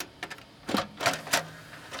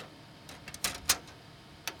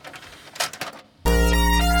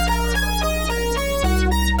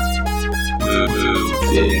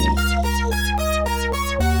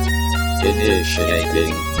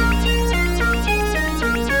Initiating.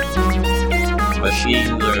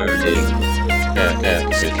 Machine learning.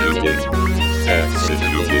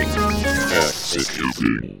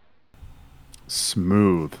 Executing.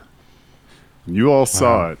 Smooth. You all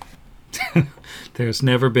saw it. There's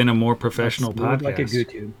never been a more professional podcast. Like a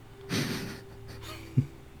YouTube.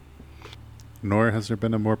 Nor has there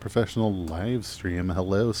been a more professional live stream.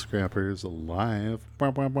 Hello, Scrappers, live.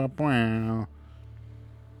 Bow, bow, bow, bow.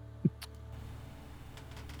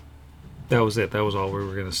 That was it. That was all we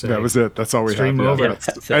were going to say. That was it. That's all we Stream have. over.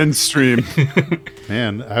 Yeah, end stream.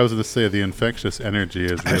 Man, I was going to say the infectious energy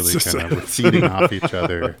is really just- kind of feeding off each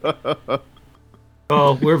other.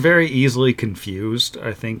 Well, we're very easily confused,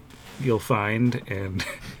 I think you'll find. And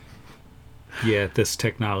yeah, this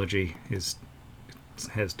technology has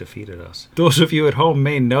defeated us. Those of you at home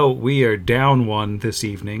may note we are down one this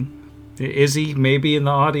evening. Izzy may be in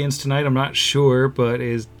the audience tonight, I'm not sure, but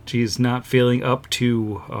she's not feeling up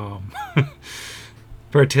to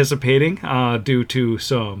participating due to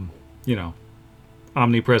some,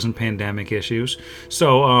 omnipresent pandemic issues.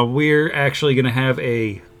 So we're actually going to have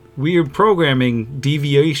a weird programming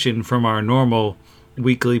deviation from our normal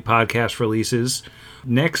weekly podcast releases.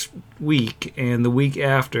 Next week and the week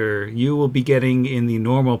after, you will be getting in the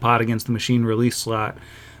normal Pod Against the Machine release slot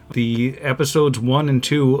the episodes 1 and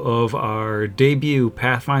 2 of our debut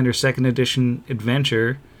Pathfinder 2nd Edition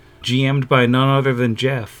adventure, GM'd by none other than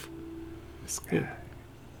Jeff.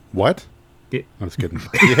 What? Yeah. I'm just kidding.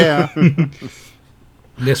 Yeah.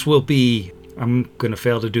 This will be... I'm going to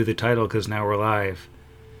fail to do the title because now we're live.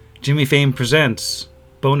 Jimmy Fame presents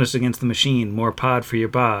Bonus Against the Machine, more pod for your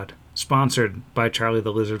bod. Sponsored by Charlie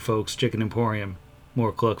the Lizard Folks Chicken Emporium.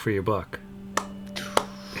 More cluck for your buck.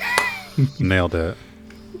 Nailed it.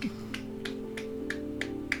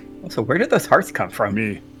 So where did those hearts come from?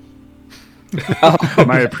 Me.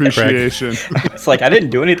 My appreciation. It's like I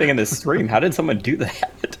didn't do anything in this stream. How did someone do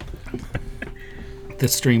that? The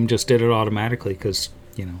stream just did it automatically because,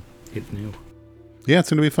 it knew. Yeah,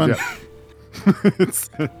 it's going to be fun.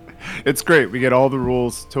 Yeah. It's great. We get all the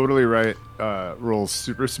rules totally right. Rolls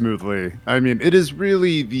super smoothly. I mean, it is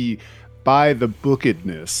really the by the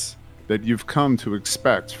bookedness that you've come to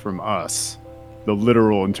expect from us, the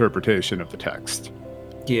literal interpretation of the text.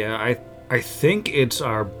 Yeah, I think it's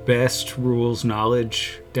our best rules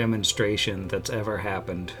knowledge demonstration that's ever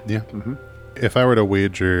happened. Yeah. Mm-hmm. If I were to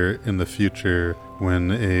wager in the future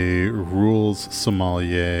when a rules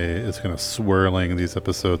sommelier is kind of swirling these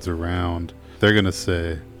episodes around, they're going to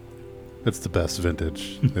say it's the best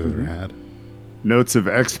vintage they've ever had. Notes of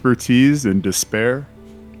expertise and despair.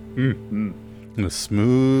 And a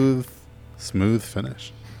smooth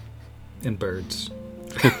finish. And birds.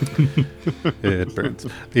 It burns.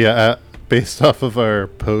 Yeah, based off of our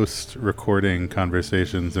post-recording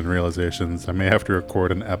conversations and realizations, I may have to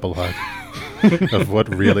record an epilogue of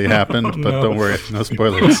what really happened, but don't worry, no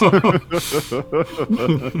spoilers. And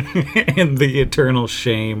the eternal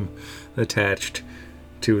shame attached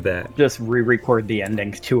to that. Just re-record the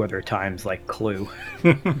endings 2 other times like Clue.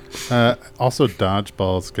 Also,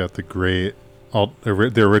 Dodgeball's got the great...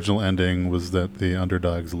 the original ending was that the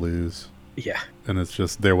underdogs lose. Yeah. And it's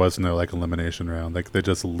just, there was no elimination round. They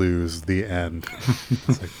just lose the end.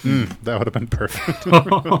 It's like, that would have been perfect.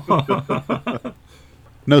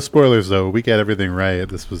 No spoilers though. We got everything right.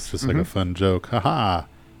 This was just like a fun joke. Haha.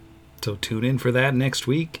 So tune in for that next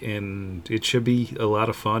week, and it should be a lot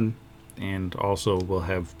of fun. And also we'll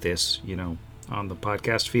have this, on the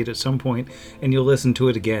podcast feed at some point, and you'll listen to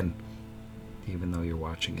it again, even though you're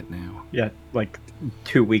watching it now. Yeah, like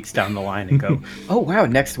 2 weeks down the line and go, oh wow,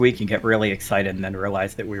 next week, and get really excited and then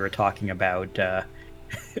realize that we were talking about the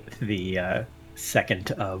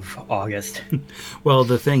 2nd of August. Well,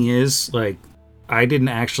 the thing is, I didn't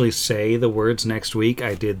actually say the words next week.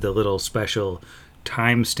 I did the little special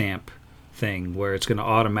timestamp thing where it's going to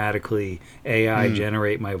automatically AI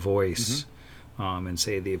generate my voice and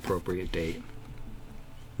say the appropriate date.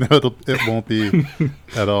 No, it won't be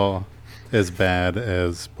at all as bad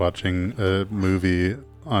as watching a movie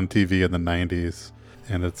on TV in the 90s.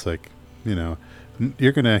 And it's like, you're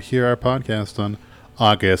going to hear our podcast on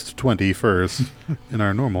August 21st in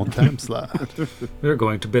our normal time slot. We're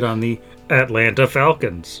going to bid on the Atlanta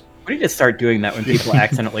Falcons. We need to start doing that when people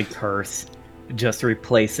accidentally curse. Just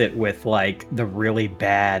replace it with the really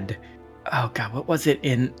bad... Oh god, what was it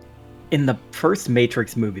in the first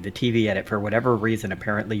Matrix movie, the TV edit? For whatever reason,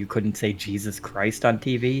 apparently you couldn't say Jesus Christ on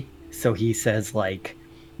TV. So he says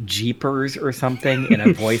Jeepers or something in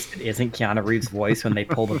a voice that isn't Keanu Reeves' voice when they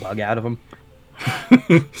pull the bug out of him.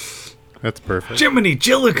 That's perfect. Jiminy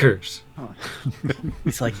Jillikers!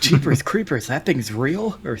 He's like, Jeepers Creepers, that thing's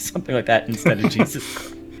real? Or something like that instead of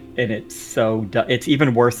Jesus. And it's it's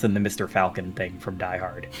even worse than the Mr. Falcon thing from Die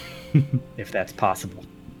Hard. If that's possible.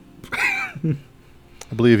 I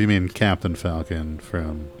believe you mean Captain Falcon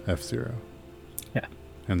from F-Zero. Yeah.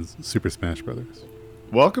 And Super Smash Brothers.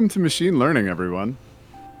 Welcome to Machine Learning, everyone.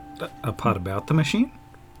 A pod about the machine?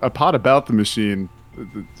 A pod about the machine,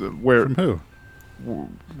 where From who?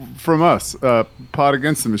 from us, pod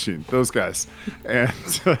against the machine, those guys,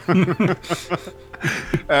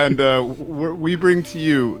 and we bring to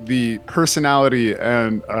you the personality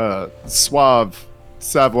and suave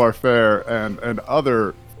savoir-faire and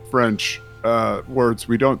other French words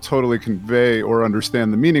we don't totally convey or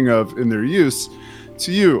understand the meaning of in their use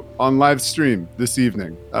to you on live stream this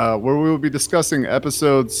evening, where we will be discussing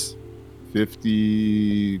episodes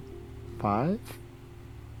 55.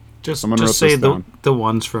 Just Someone wrote say this down. the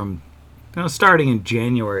ones from starting in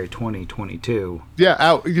January 2022. Yeah,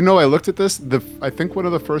 I looked at this. I think one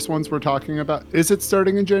of the first ones we're talking about, is it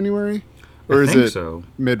starting in January? Or I is think it so.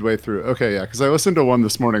 midway through? Okay, yeah, because I listened to one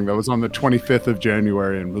this morning that was on the 25th of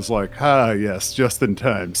January and was like, yes, just in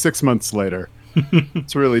time. 6 months later.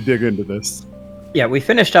 Let's really dig into this. Yeah, we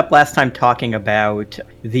finished up last time talking about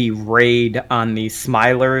the raid on the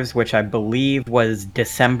Smilers, which I believe was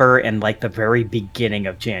December and like the very beginning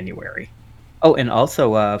of January. Oh, and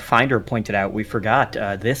also Finder pointed out, we forgot,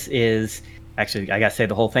 this is, actually, I gotta say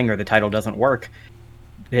the whole thing or the title doesn't work.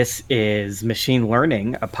 This is Machine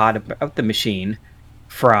Learning, a pod about the machine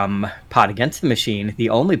from Pod Against the Machine, the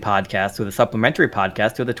only podcast with a supplementary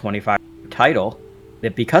podcast with a 25 title.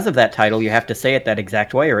 That because of that title, you have to say it that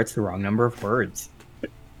exact way, or it's the wrong number of words.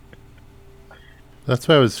 That's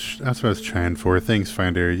what I was trying for. Thanks,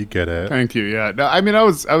 Finder. You get it. Thank you. Yeah. No, I mean, I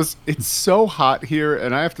was. It's so hot here,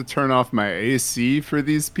 and I have to turn off my AC for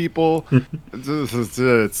these people.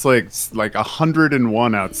 It's like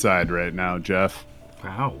 101 outside right now, Jeff.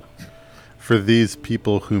 Wow. For these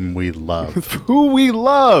people whom we love. Who we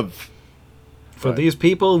love, For these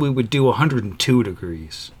people, we would do 102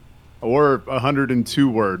 degrees. or 102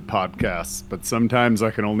 word podcasts, but sometimes I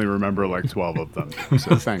can only remember like 12 of them.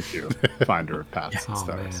 So thank you, Finder of Paths and Oh,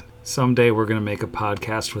 Stars. man. Someday we're going to make a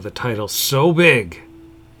podcast with a title so big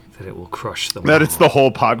that it will crush them That all. it's the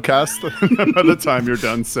whole podcast by the time you're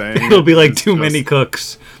done saying It'll be like it's Too just- Many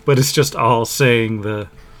Cooks, but it's just all saying the...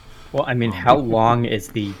 Well, I mean, how long is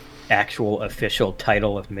the actual official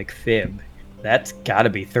title of McFib? That's got to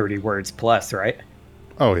be 30 words plus, right?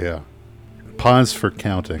 Oh, yeah. Pause for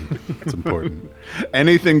counting. It's important.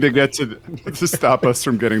 Anything to get to stop us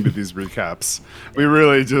from getting to these recaps. We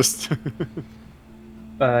really just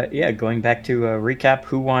Yeah, going back to recap,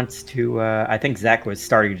 who wants to... I think Zach was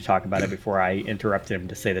starting to talk about it before I interrupted him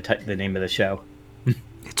to say the name of the show.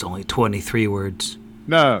 It's only 23 words.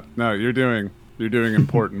 No, you're doing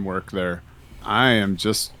important work there. I am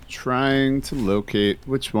just trying to locate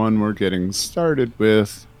which one we're getting started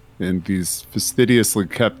with in these fastidiously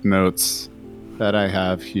kept notes that I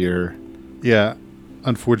have here. Yeah.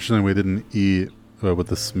 Unfortunately, we didn't eat with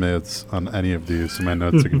the Smiths on any of these, so my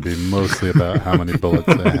notes are going to be mostly about how many bullets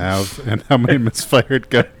I have and how many misfired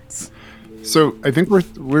guns. So I think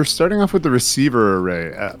we're starting off with the receiver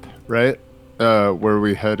array app, right? Where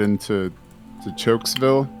we head into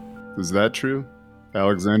Chokesville. Is that true?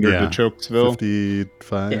 Alexander Yeah. de Chokesville.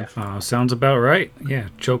 55. Yeah. Sounds about right. Yeah,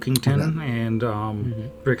 Chokington and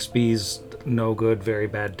Brixby's No Good, Very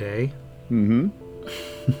Bad Day. Mm-hmm.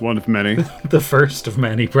 One of many. The first of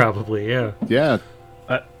many, probably, yeah. Yeah.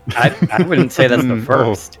 I wouldn't say that's the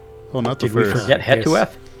first. Oh, not the Did we first. forget Head to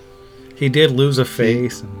Yes. F? He did lose a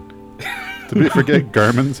face. And Did we forget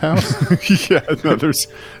Garmin's house? Yeah, no, there's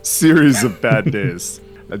series of bad days.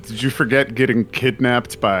 Did you forget getting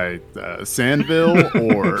kidnapped by Sandville,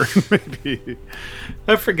 or maybe?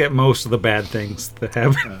 I forget most of the bad things that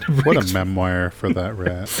happened. to What a Brixby. memoir for that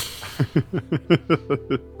rat.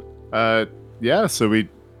 Yeah, so we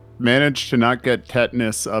managed to not get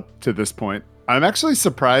tetanus up to this point. I'm actually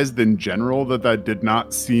surprised in general that did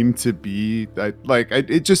not seem to be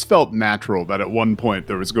it just felt natural that at one point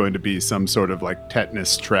there was going to be some sort of like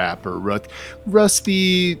tetanus trap or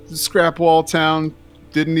rusty scrap wall town.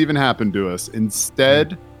 Didn't even happen to us.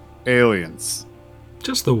 Instead, aliens.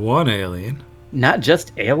 Just the one alien. Not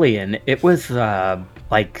just alien. It was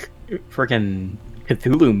like freaking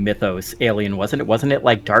Cthulhu mythos alien, wasn't it? Wasn't it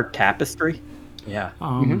like Dark Tapestry? Yeah.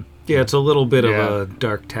 Yeah, it's a little bit Yeah. of a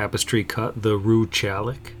dark tapestry cut, the Rue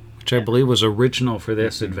Chalik, which I believe was original for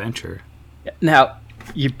this adventure. Now,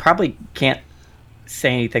 you probably can't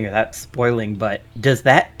say anything without spoiling, but does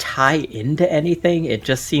that tie into anything? It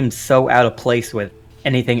just seems so out of place with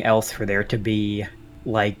anything else for there to be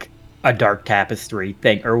like a Dark Tapestry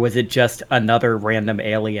thing, or was it just another random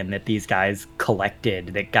alien that these guys collected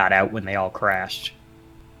that got out when they all crashed?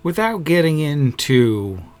 Without getting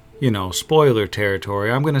into, spoiler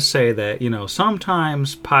territory, I'm going to say that,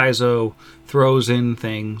 sometimes Paizo throws in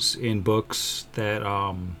things in books that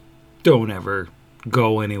don't ever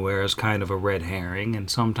go anywhere as kind of a red herring, and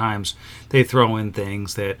sometimes they throw in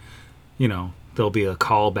things that, there'll be a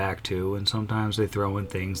callback to, and sometimes they throw in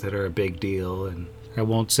things that are a big deal, and I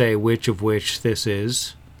won't say which of which this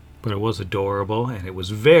is, but it was adorable, and it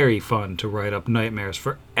was very fun to write up nightmares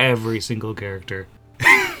for every single character.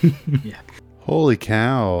 Holy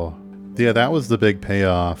cow. Yeah, that was the big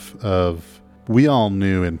payoff of, we all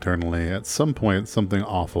knew internally at some point something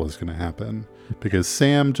awful is going to happen. Because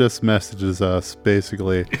Sam just messages us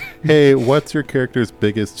basically, hey, what's your character's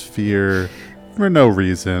biggest fear? For no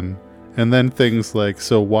reason. And then things like,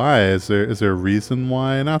 so why? Is there a reason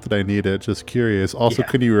why? Not that I need it, just curious. Also,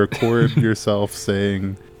 can you record yourself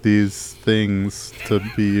saying these things to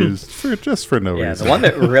be used for no reason? Yeah, the one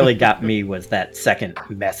that really got me was that second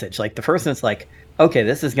message. Like, the first one's like, okay,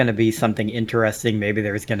 this is going to be something interesting. Maybe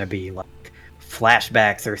there's going to be like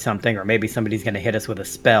flashbacks or something, or maybe somebody's going to hit us with a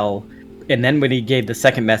spell. And then when he gave the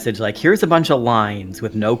second message, like, here's a bunch of lines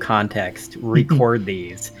with no context, record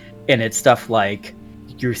these. And it's stuff like,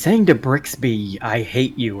 you're saying to Brixby, I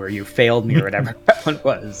hate you, or you failed me, or whatever that one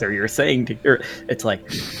was. Or you're saying to your... It's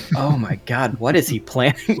like, oh my God, what is he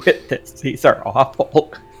planning with this? These are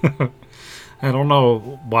awful. I don't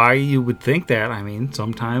know why you would think that. I mean,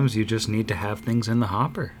 sometimes you just need to have things in the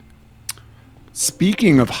hopper.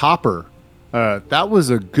 Speaking of hopper, that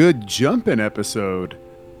was a good jumping episode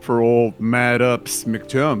for old Mad Ups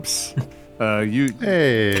McJumps.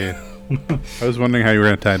 Hey, I was wondering how you were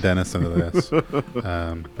going to tie Dennis into this,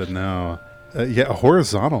 but no.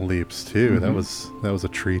 Horizontal leaps too. Mm-hmm. That was a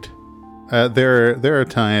treat. There are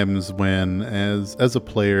times when, as a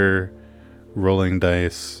player, rolling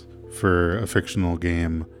dice for a fictional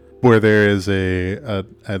game, where there is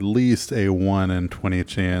at least a 1 in 20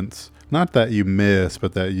 chance, not that you miss,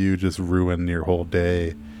 but that you just ruin your whole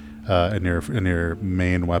day. And your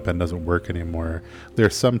main weapon doesn't work anymore.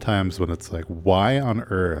 There's some times when it's like, why on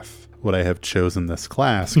earth would I have chosen this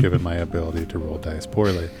class given my ability to roll dice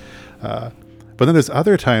poorly? But then there's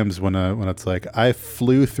other times when it's like, I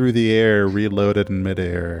flew through the air, reloaded in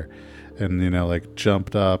midair, and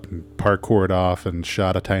jumped up and parkoured off and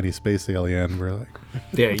shot a tiny space alien. We're like,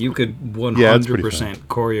 yeah, you could 100%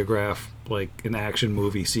 choreograph like an action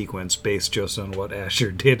movie sequence based just on what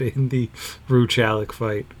Asher did in the Rue Chalik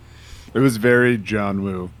fight. It was very John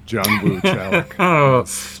Woo Chalik. Oh,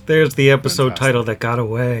 there's the episode title that got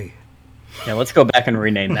away. Yeah, let's go back and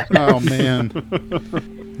rename that. Oh, man.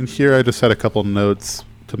 And here I just had a couple notes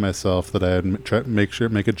to myself that I had try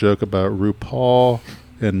make a joke about RuPaul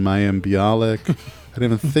and Mayim Bialik. I didn't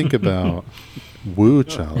even think about Woo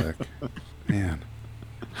Chalik. Man.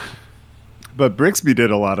 But Brixby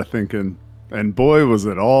did a lot of thinking, and boy, was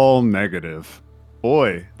it all negative.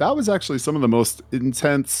 Boy, that was actually some of the most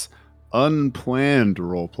intense, unplanned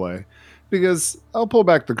roleplay. Because I'll pull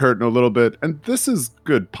back the curtain a little bit, and this is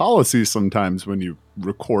good policy sometimes when you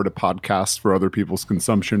record a podcast for other people's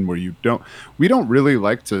consumption where we don't really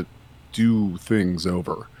like to do things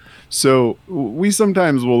over. So we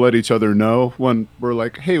sometimes will let each other know when we're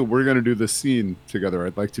like, hey, we're going to do this scene together.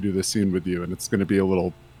 I'd like to do this scene with you, and it's going to be a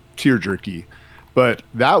little tear-jerky. But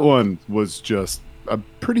that one was just a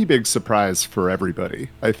pretty big surprise for everybody,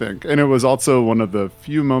 I think. And it was also one of the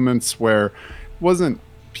few moments where it wasn't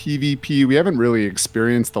PvP. We haven't really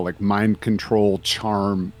experienced the mind control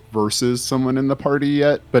charm versus someone in the party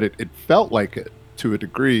yet, but it felt like it to a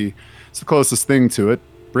degree. It's the closest thing to it.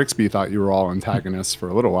 Brixby thought you were all antagonists for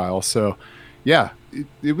a little while. So yeah,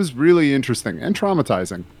 it was really interesting and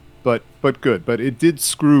traumatizing, but good. But it did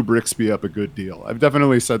screw Brixby up a good deal. I've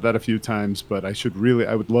definitely said that a few times, but I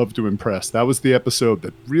would love to impress. That was the episode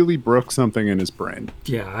that really broke something in his brain.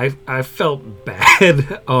 Yeah, I felt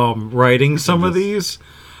bad writing some of these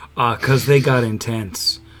because they got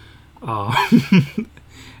intense.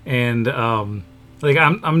 And I'm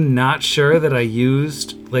not sure that I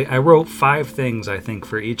used, I wrote 5 things, I think,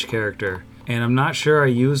 for each character. And I'm not sure I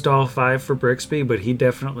used all 5 for Brixby, but he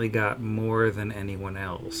definitely got more than anyone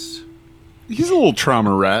else. He's a little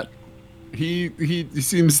trauma rat. He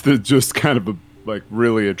seems to just kind of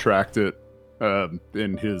really attract it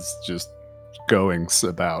in his just goings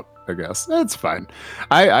about, I guess. That's fine.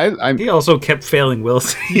 He also kept failing will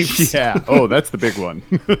saves. Yeah. Oh, that's the big one.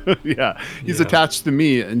 Yeah. He's attached to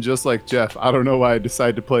me, and just like Jeff, I don't know why I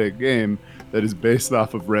decided to play a game that is based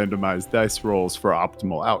off of randomized dice rolls for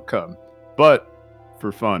optimal outcome. But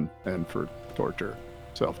for fun and for torture,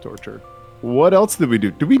 self-torture. What else did we do?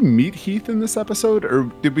 Did we meet Heath in this episode,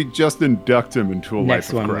 or did we just induct him into a Next life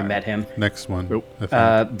of one crime? we met him. Next one. Nope.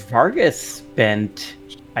 I think. Vargas spent,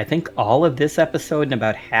 I think, all of this episode and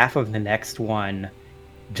about half of the next one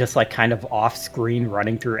just like kind of off screen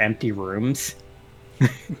running through empty rooms.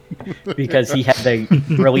 Because he had the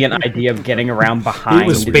brilliant idea of getting around behind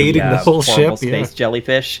was baiting the whole horrible ship, yeah. space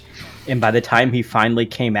jellyfish. And by the time he finally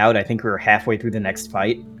came out, I think we were halfway through the next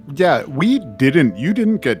fight. Yeah, you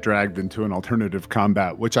didn't get dragged into an alternative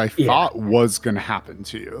combat, which I thought was going to happen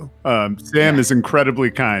to you. Sam is incredibly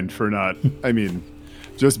kind for not,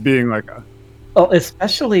 just being like Well,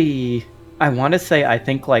 especially, I want to say, I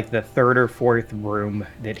think like the third or fourth room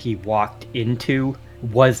that he walked into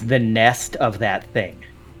was the nest of that thing.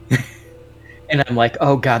 And I'm like,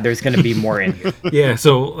 oh god, there's going to be more in here. Yeah,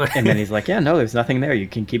 so And then he's like, yeah, no, there's nothing there. You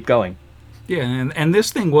can keep going. yeah, and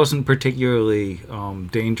this thing wasn't particularly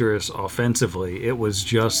dangerous offensively. It was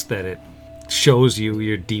just that it shows you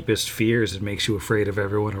your deepest fears and makes you afraid of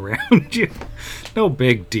everyone around you. No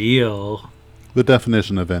big deal. The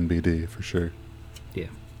definition of NBD, for sure. Yeah.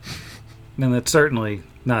 And that's certainly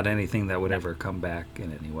not anything that would ever come back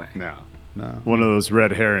in any way. no, No. one of those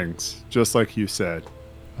red herrings, just like you said.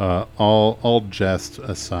 All jest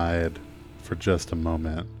aside for just a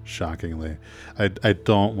moment, shockingly, I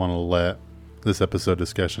don't want to let this episode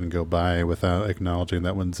discussion go by without acknowledging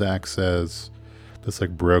that when Zach says this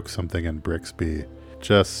like broke something in Brixby,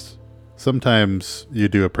 just sometimes you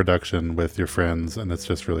do a production with your friends and it's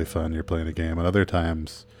just really fun, you're playing a game, and other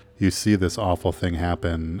times you see this awful thing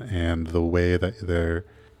happen and the way that their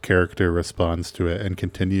character responds to it and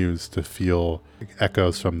continues to feel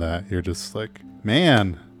echoes from that, you're just like,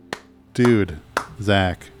 man, dude,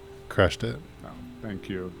 Zach crushed it. Thank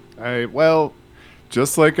you.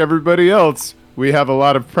 Just like everybody else, we have a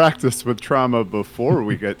lot of practice with trauma before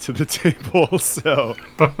we get to the table. So,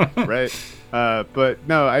 right. But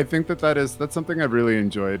no, I think that's something I've really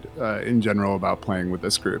enjoyed in general about playing with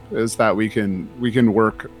this group, is that we can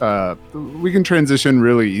transition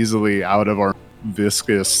really easily out of our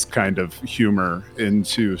viscous kind of humor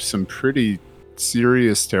into some pretty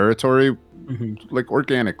serious territory, like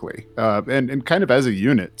organically, and kind of as a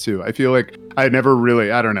unit too. I feel like I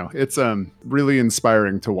don't know. It's really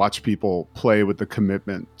inspiring to watch people play with the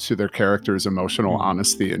commitment to their characters' emotional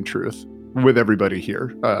honesty and truth with everybody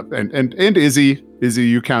here. And Izzy,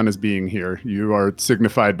 you count as being here. You are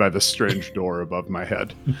signified by the strange door above my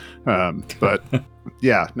head. But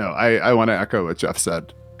yeah, no, I want to echo what Jeff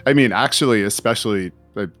said. I mean, actually, especially,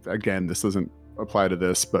 again, this doesn't apply to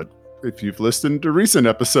this, but if you've listened to recent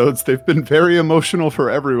episodes, they've been very emotional for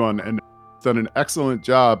everyone and done an excellent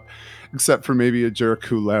job, except for maybe a jerk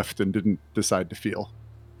who left and didn't decide to feel.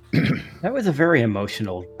 That was a very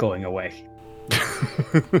emotional going away.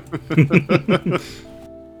 In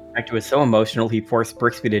fact, it was so emotional he forced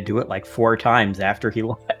Brixby to do it like 4 times after he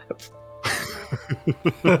left.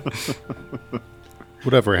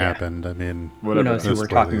 Whatever happened, I mean, Who knows who No we're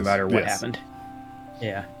talking spoilies. about or what Yes. happened.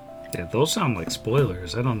 Yeah. Yeah, those sound like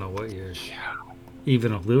spoilers. I don't know what you're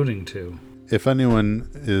even alluding to. if anyone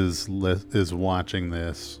is watching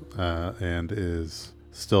this and is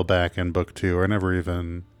still back in book 2 or never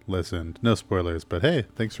even listened, no spoilers, but hey,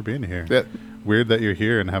 thanks for being here. Yeah. Weird that you're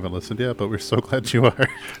here and haven't listened yet, but we're so glad you are.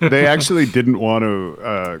 They actually didn't want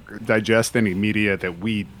to digest any media that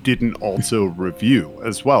we didn't also review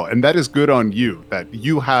as well. And that is good on you, that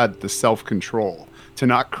you had the self-control to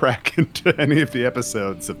not crack into any of the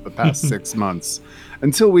episodes of the past 6 months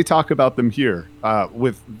until we talk about them here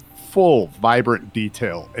with full, vibrant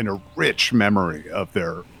detail and a rich memory of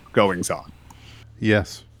their goings-on.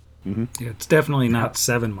 Yes. Yeah, it's definitely not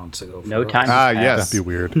 7 months ago. No for us. time. has Yes. passed. That'd be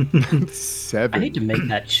weird. 7. I need to make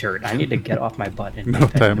that shirt. I need to get off my butt and No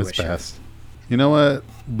make that time into has a shirt. passed. You know what?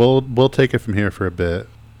 We'll take it from here for a bit.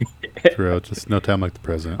 Throughout just no time like the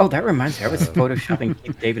present. Oh, that reminds me. I was photoshopping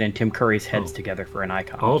Keith David and Tim Curry's heads together for an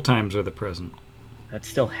icon. All times are the present. That's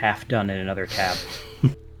still half done in another tab.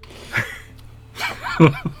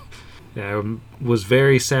 Yeah, I was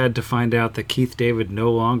very sad to find out that Keith David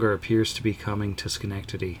no longer appears to be coming to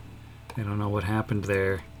Schenectady. I don't know what happened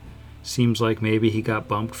there. Seems like maybe he got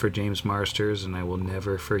bumped for James Marsters, and I will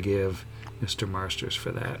never forgive Mr. Marsters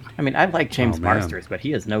for that. I mean, I like James Oh, man. Marsters, but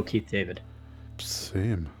he is no Keith David.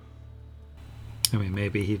 Same. I mean,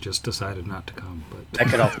 maybe he just decided not to come, but That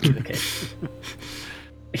could also be the case.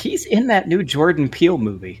 He's in that new Jordan Peele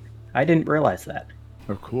movie. I didn't realize that.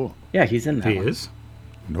 Oh, cool. Yeah, he's in that he one. is.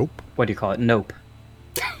 Nope. What do you call it? Nope.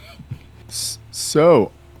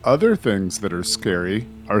 So, other things that are scary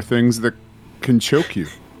are things that can choke you.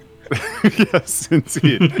 Yes,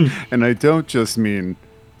 indeed. And I don't just mean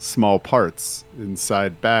small parts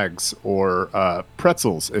inside bags or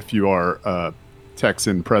pretzels if you are a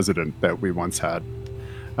Texan president that we once had.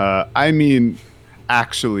 I mean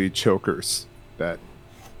actually chokers that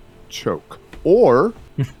choke or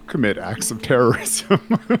commit acts of terrorism.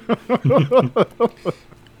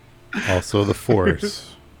 Also, the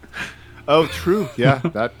Force. Oh, true. Yeah,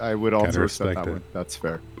 that I would also Gotta accept respect that it. one. That's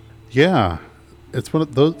fair. Yeah, it's one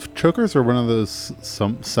of those chokers are one of those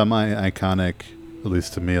semi-iconic, at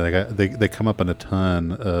least to me. Like they come up in a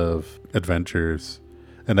ton of adventures,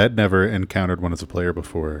 and I'd never encountered one as a player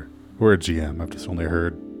before or a GM. I've just only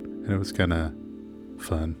heard, and it was kind of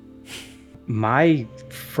fun. My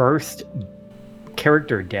first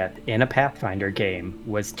character death in a Pathfinder game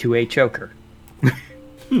was to a choker.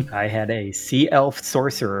 I had a sea elf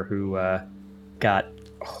sorcerer who got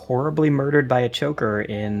horribly murdered by a choker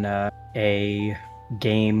in a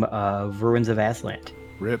game of Ruins of Aslant.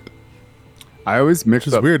 Rip. I always mix Which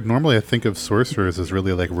is up. weird. Normally, I think of sorcerers as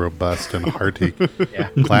really like robust and hearty Yeah.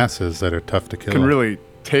 classes that are tough to kill. Can really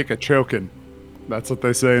take a choking. That's what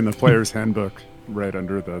they say in the player's handbook, right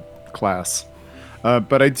under the class.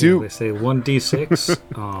 But I do. They say 1d6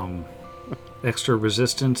 extra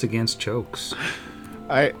resistance against chokes.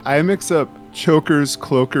 I mix up chokers,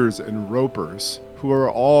 cloakers, and ropers, who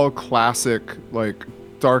are all classic, like,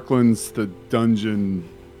 Darklands the Dungeon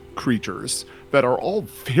creatures that are all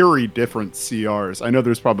very different CRs. I know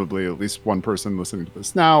there's probably at least one person listening to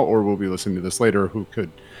this now, or will be listening to this later, who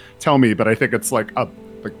could tell me, but I think it's like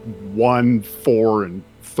 1, 4, and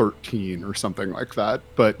 13 or something like that.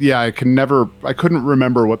 But yeah, I couldn't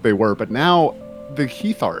remember what they were, but now the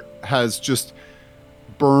Heath art has just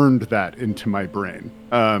burned that into my brain.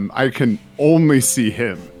 I can only see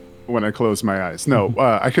him when I close my eyes. No,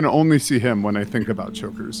 I can only see him when I think about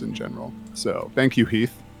chokers in general. So thank you,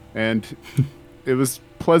 Heath. And it was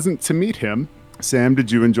pleasant to meet him. Sam,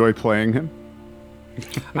 did you enjoy playing him?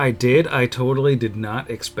 I did. I totally did not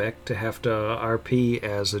expect to have to RP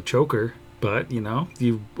as a choker, but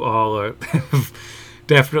you all are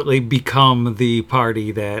definitely become the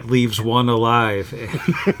party that leaves one alive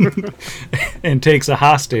and takes a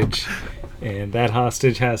hostage, and that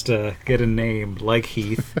hostage has to get a name like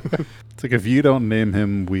Heath. It's like if you don't name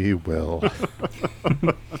him, we will.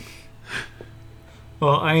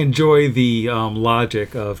 Well, I enjoy the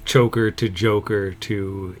logic of choker to joker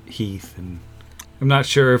to Heath, and I'm not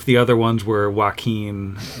sure if the other ones were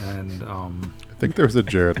Joaquin and I think there was a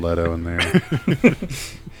Jared Leto in there.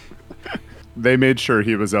 They made sure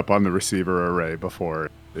he was up on the receiver array before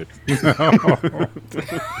it.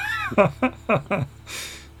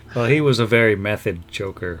 well, he was a very method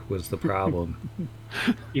choker was the problem.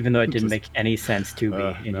 Even though it didn't make any sense to me,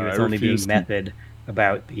 and he no, was I only being refuse to- method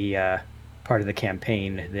about the part of the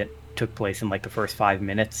campaign that took place in like the first 5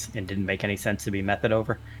 minutes and didn't make any sense to be method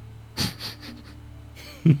over.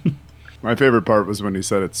 My favorite part was when he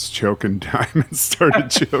said it's choking time and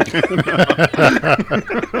started choking.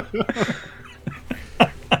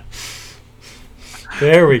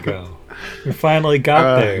 There we go. We finally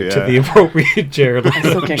got there to yeah. the appropriate Jared I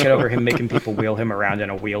still Leto. can't get over him making people wheel him around in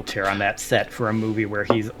a wheelchair on that set for a movie where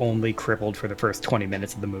he's only crippled for the first 20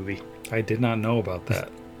 minutes of the movie. I did not know about that.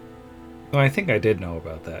 Oh, I think I did know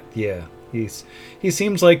about that. Yeah, he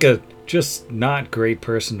seems like a just not great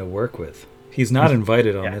person to work with. He's not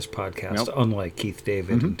invited on Yeah. this podcast, Nope. unlike Keith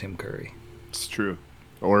David and Tim Curry. It's true.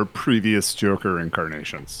 Or previous Joker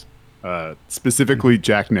incarnations. Specifically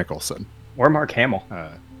Jack Nicholson. Or Mark Hamill.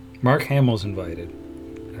 Mark Hamill's invited,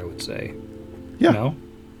 I would say. Yeah. No?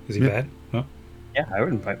 Is he bad? No? Yeah, I would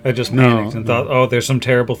invite. I just No, panicked and thought, oh, there's some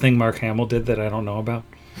terrible thing Mark Hamill did that I don't know about.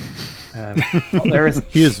 Well, there is.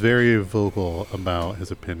 He is very vocal about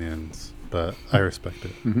his opinions, but I respect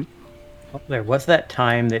it. There was that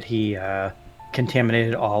time that he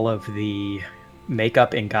contaminated all of the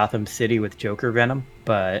makeup in Gotham City with Joker venom,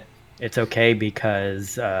 but it's okay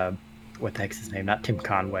because what the heck's his name? Not Tim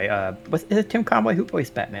Conway. Is it Tim Conway who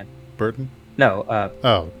voiced Batman? Burton? No,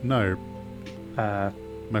 Oh, no,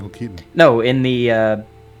 Michael Keaton. no, in the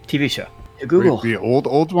TV show. Google. Wait, the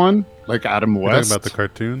old one? Like Adam You're talking West? about the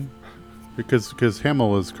cartoon? Because Hamill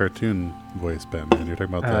was cartoon voice Batman. You're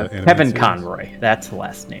talking about the animated Kevin series? Conroy. That's the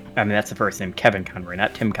last name. I mean, that's the first name. Kevin Conroy,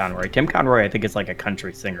 not Tim Conroy. Tim Conroy, I think, is like a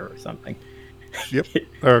country singer or something. Yep.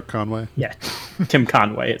 Or Conway. Yeah, Tim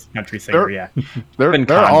Conway is a country singer. Yeah. They're Kevin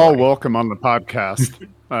all Conroy. welcome on the podcast.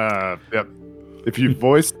 Yep. If you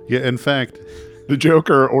voiced Yeah, in fact, the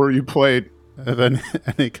Joker or you played if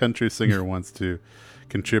any country singer wants to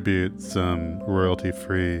contribute some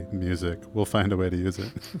royalty-free music, we'll find a way to use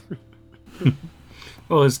it.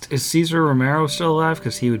 Well, is Cesar Romero still alive?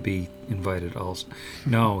 Because he would be invited also.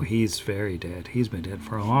 No, he's very dead. He's been dead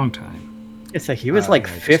for a long time. It's like he was yeah,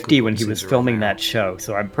 50 when he was Cesar filming Romero. that show,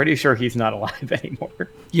 so I'm pretty sure he's not alive anymore.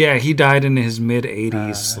 Yeah, he died in his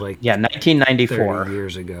mid-80s, like Yeah, 1994. 30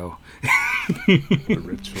 years ago. The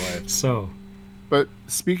rich life. So, But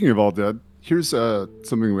speaking of all dead, here's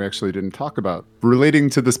something we actually didn't talk about relating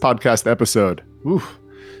to this podcast episode. Oof,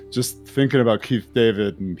 just thinking about Keith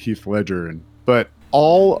David and Heath Ledger, but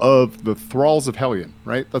all of the Thralls of Hellion,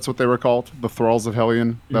 right? That's what they were called, the Thralls of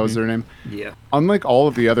Hellion. That was their name. yeah. Unlike all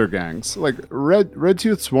of the other gangs, like Red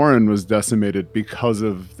Tooth's Warren was decimated because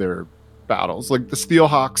of their battles. Like the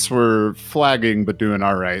Steelhawks were flagging but doing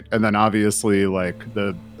all right, and then obviously like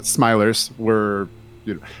the Smilers were,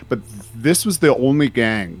 but this was the only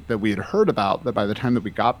gang that we had heard about that by the time that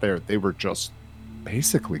we got there, they were just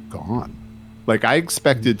basically gone. Like I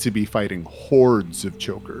expected to be fighting hordes of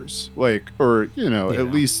chokers, or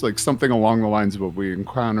at least like something along the lines of what we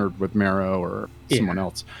encountered with Marrow or someone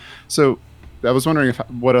else. So I was wondering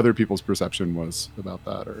what other people's perception was about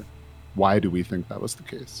that, or why do we think that was the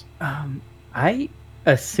case? I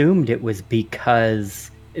assumed it was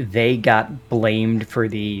because they got blamed for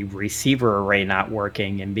the receiver array not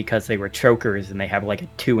working, and because they were chokers and they have like a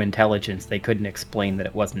 2 intelligence, they couldn't explain that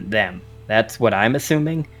it wasn't them. That's what I'm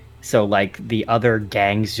assuming. So like the other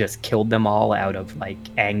gangs just killed them all out of like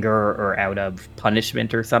anger or out of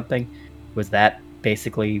punishment or something. Was that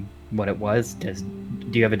basically what it was? Do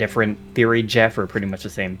you have a different theory, Jeff, or pretty much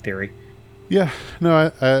the same theory? Yeah,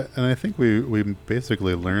 no, I think we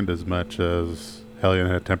basically learned as much as Hellion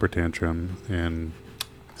had temper tantrum and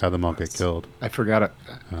how them all get killed. I forgot it.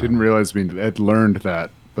 Didn't realize we had learned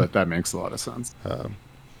that, but that makes a lot of sense.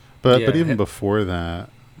 But even before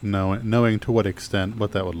that, knowing to what extent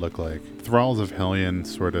what that would look like, Thralls of Hellion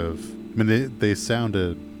sort of, I mean, they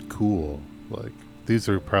sounded cool. Like these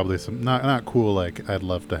are probably some not cool. Like I'd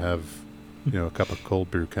love to have, a cup of cold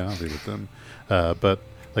brew coffee with them, but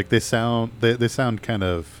like they sound kind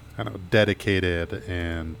of, I don't know, dedicated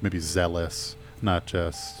and maybe zealous, not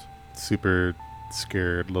just super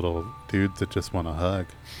scared little dudes that just want to hug.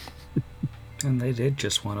 And they did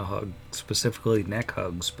just want to hug, specifically neck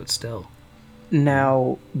hugs, but still.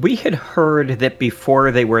 Now, we had heard that before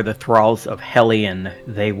they were the Thralls of Hellion,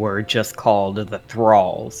 they were just called the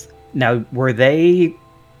Thralls. Now, were they,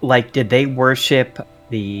 did they worship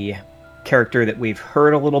the character that we've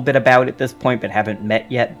heard a little bit about at this point but haven't met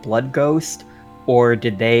yet, Blood Ghost? Or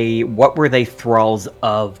what were they Thralls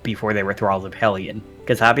of before they were Thralls of Hellion?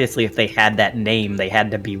 Because obviously if they had that name, they had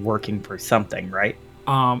to be working for something, right?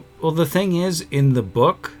 Well, the thing is, in the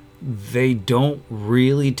book, they don't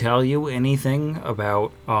really tell you anything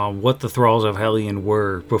about what the Thralls of Hellion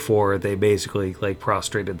were before they basically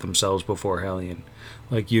prostrated themselves before Hellion.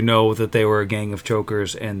 That they were a gang of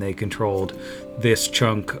chokers and they controlled this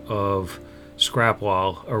chunk of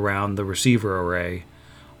scrapwall around the receiver array,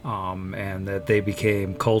 and that they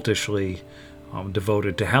became cultishly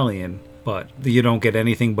devoted to Hellion. But you don't get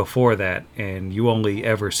anything before that, and you only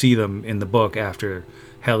ever see them in the book after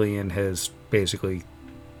Hellion has basically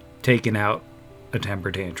taken out a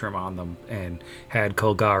temper tantrum on them and had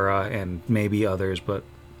Kulgara and maybe others, but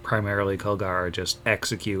primarily Kulgara, just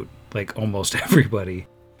execute almost everybody.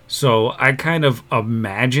 So I kind of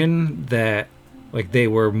imagine that they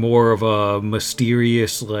were more of a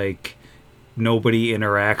mysterious, nobody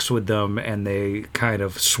interacts with them and they kind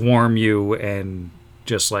of swarm you and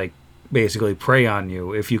just basically prey on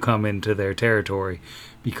you if you come into their territory,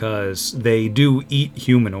 because they do eat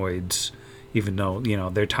humanoids. Even though,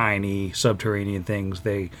 they're tiny subterranean things,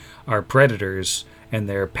 they are predators and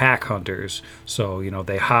they're pack hunters. So,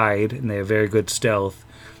 they hide and they have very good stealth.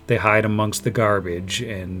 They hide amongst the garbage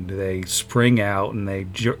and they spring out and they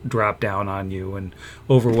drop down on you and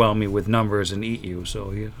overwhelm you with numbers and eat you.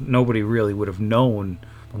 So nobody really would have known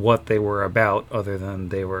what they were about other than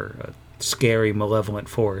they were a scary, malevolent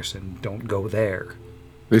force and don't go there.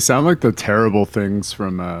 They sound like the terrible things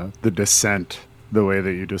from The Descent, the way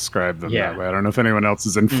that you describe them that way. I don't know if anyone else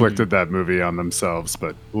has inflicted that movie on themselves,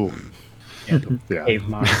 but ooh. Cave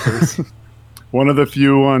monsters. One of the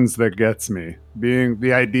few ones that gets me.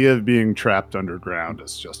 The idea of being trapped underground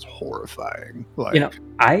is just horrifying.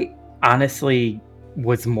 I honestly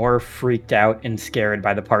was more freaked out and scared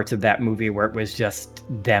by the parts of that movie where it was just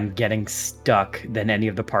them getting stuck than any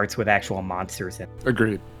of the parts with actual monsters in it.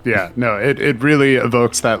 Agreed. Yeah, no, it really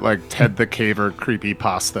evokes that Ted the Caver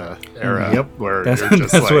creepypasta era. Yep. Where that's you're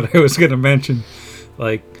just what I was going to mention.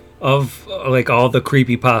 of like all the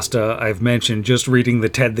creepypasta I've mentioned, just reading the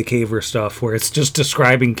Ted the Caver stuff where it's just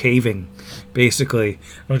describing caving, basically.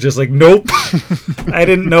 I was just like, nope, I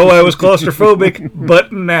didn't know I was claustrophobic,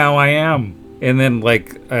 but now I am. And then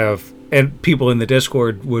like, and people in the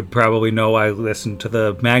Discord would probably know I listened to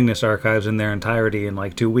the Magnus archives in their entirety in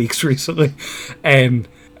like 2 weeks recently. And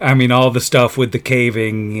I mean, all the stuff with the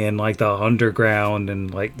caving and like the underground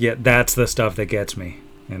and like, yeah, that's the stuff that gets me.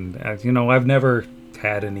 And you know, I've never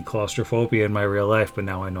had any claustrophobia in my real life, but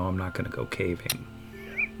now I know I'm not going to go caving.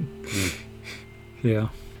 Yeah.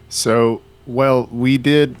 So, well, we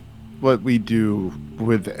did what we do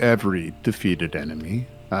with every defeated enemy.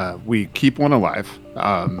 We keep one alive,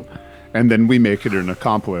 and then we make it an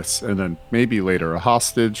accomplice, and then maybe later a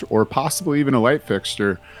hostage, or possibly even a light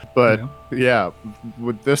fixture. But yeah,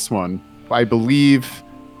 with this one, I believe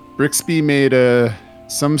Brixby made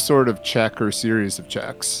some sort of check or series of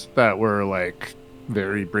checks that were like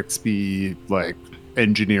very Brixby, like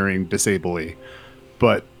engineering disably,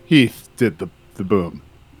 but Heath did the boom.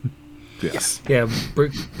 Yes. Yeah,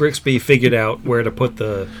 Brixby figured out where to put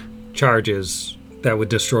the charges that would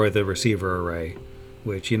destroy the receiver array,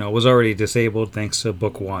 which, you know, was already disabled thanks to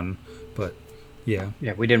book 1. But yeah,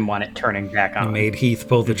 we didn't want it turning back it on. made Heath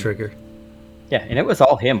pull the trigger. Yeah, and it was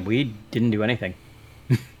all him. We didn't do anything.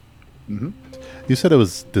 You said it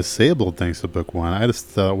was disabled thanks to book 1. I just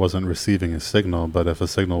thought it wasn't receiving a signal, but if a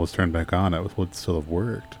signal was turned back on, it would still have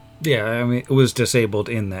worked. Yeah, I mean, it was disabled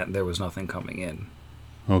in that there was nothing coming in.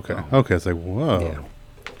 Okay. Okay, it's like, whoa. Yeah.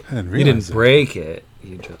 I didn't You realize didn't it. break it.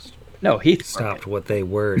 You just No, Heath stopped what they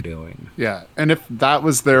were doing. Yeah, and if that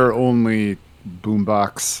was their only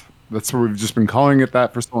boombox, that's what we've just been calling it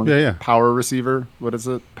that for so long. Yeah. Power receiver. What is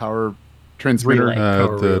it? Power transmitter. Relay.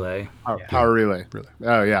 Power the- relay. Power relay. Relay.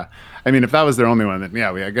 Oh yeah. I mean, if that was their only one, then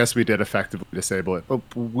yeah, I guess we did effectively disable it. But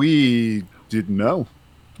we didn't know.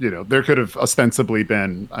 You know, there could have ostensibly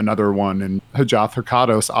been another one in Hajath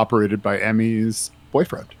Hakados operated by Emmy's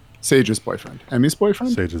boyfriend. Sage's boyfriend. Emmy's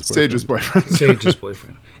boyfriend? Sage's Sage's boyfriend. Sage's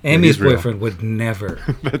boyfriend. Amy's he's real. boyfriend would never.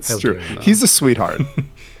 That's How true. dare you. He's a sweetheart.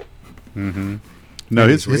 No,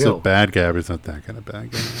 he's a real. bad guy, but he's not that kind of bad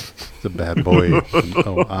guy. He's a bad boy.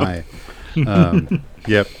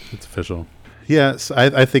 Yep, it's official. Yes,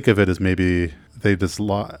 I think of it as maybe they just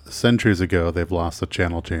centuries ago they've lost a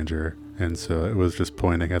channel changer, and so it was just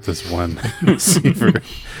pointing at this one receiver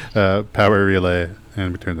power relay,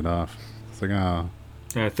 and we turned it off. It's like, oh,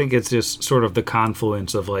 I think it's just sort of the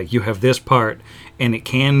confluence of like you have this part and it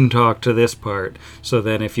can talk to this part. So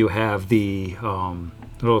then if you have the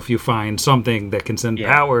if you find something that can send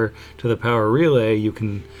power to the power relay, you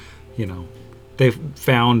can, you know, they've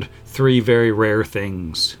found 3 very rare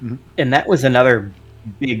things. And that was another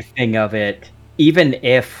big thing of it. Even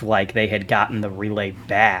if like they had gotten the relay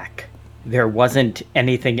back, there wasn't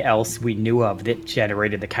anything else we knew of that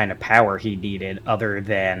generated the kind of power he needed other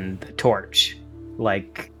than the torch.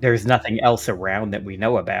 Like, there's nothing else around that we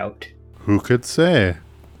know about. who could say?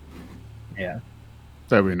 Yeah.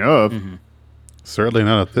 That we know of. Certainly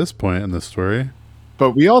not at this point in the story.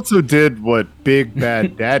 But we also did what big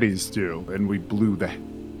bad daddies do, and we blew the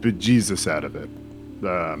bejesus out of it.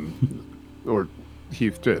 Or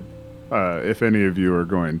Heath did. If any of you are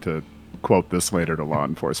going to quote this later to law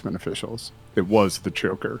enforcement officials, it was the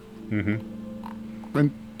choker.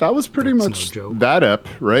 And that was pretty That's much no joke. that ep,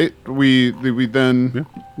 right? We then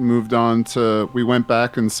moved on to, we went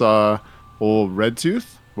back and saw old Red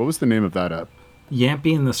Tooth. What was the name of that ep?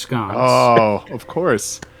 Yampy and the Sconce. Oh, of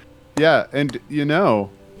course. Yeah, and you know,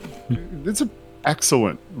 it's an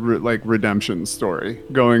excellent redemption story,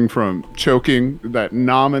 going from choking, that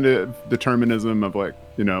nominative determinism of like,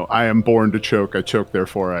 you know, I am born to choke, I choke,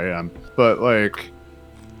 therefore I am. But like,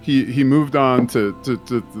 he moved on to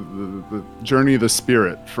the journey of the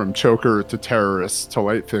spirit, from choker to terrorist to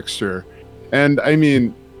light fixture. And I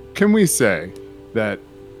mean, can we say that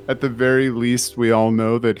at the very least we all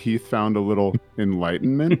know that Heath found a little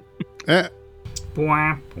enlightenment?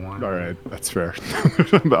 Bwah, bwah. All right, that's fair.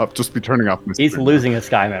 I'll just be turning off my He's screen. losing a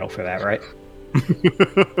Sky Medal for that, right?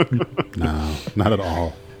 No, not at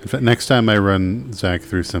all. In fact, next time I run Zach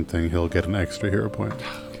through something, he'll get an extra hero point.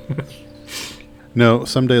 No,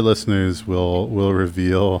 someday listeners will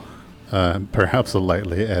reveal perhaps a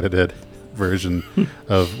lightly edited version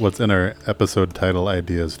of what's in our episode title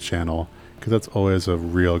ideas channel, because that's always a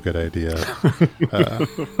real good idea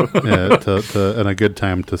and a good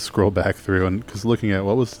time to scroll back through, and because looking at I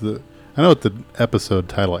know what the episode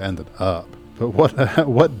title ended up, but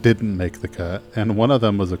what didn't make the cut, and one of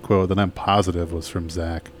them was a quote that I'm positive was from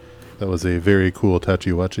Zach. That was a very cool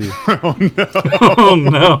touchy-wutchy. Oh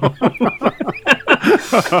no.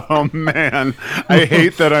 Oh man, I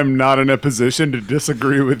hate that I'm not in a position to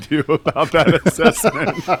disagree with you about that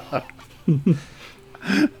assessment.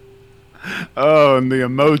 Oh, and the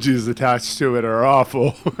emojis attached to it are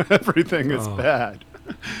awful. Everything is bad.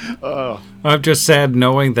 Oh, I'm just sad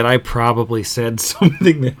knowing that I probably said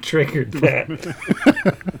something that triggered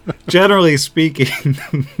that. Generally speaking,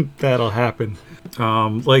 that'll happen.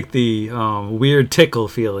 Like the weird tickle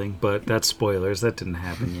feeling, but that's spoilers. That didn't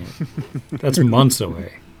happen yet. That's months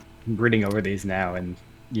away. I'm reading over these now, and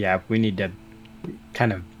yeah, we need to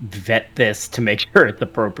kind of vet this to make sure it's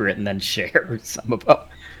appropriate, and then share some of them.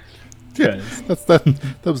 Yeah,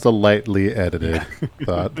 that was a lightly edited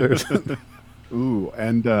thought. ooh,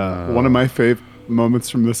 and one of my fave moments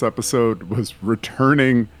from this episode was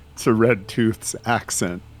returning to Red Tooth's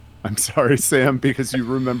accent. I'm sorry, Sam, because you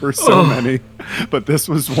remember so many, but this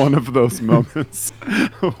was one of those moments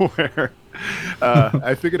where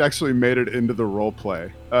I think it actually made it into the role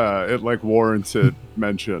play. It like warranted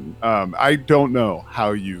mention. I don't know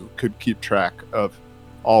how you could keep track of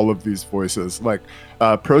all of these voices. Like,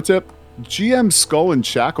 pro tip, GM Skull and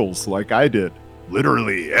Shackles like I did.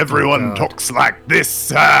 Literally, everyone talks like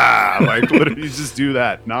this. Like, literally, you just do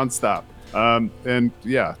that nonstop. And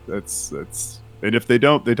yeah, that's. And if they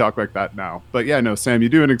don't, they talk like that now. But yeah, no, Sam, you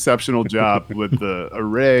do an exceptional job with the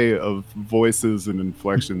array of voices and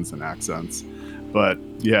inflections and accents. But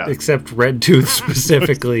yeah. Except Red Tooth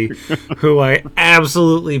specifically, who I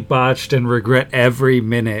absolutely botched and regret every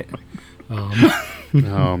minute.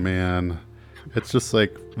 Oh, man. It's just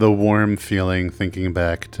like the warm feeling thinking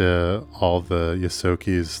back to all the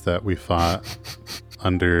Yosokis that we fought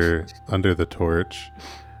under the torch.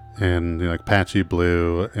 And like Patchy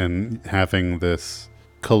Blue, and having this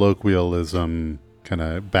colloquialism kind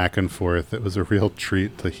of back and forth. It was a real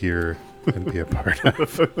treat to hear and be a part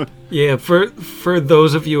of. Yeah, for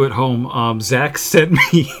those of you at home, Zach sent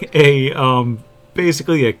me a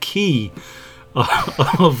basically a key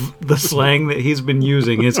of the slang that he's been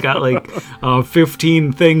using. It's got like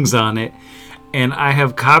 15 things on it. And I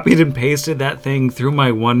have copied and pasted that thing through my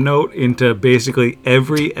OneNote into basically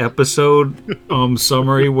every episode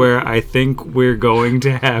summary where I think we're going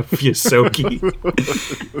to have Yosoki.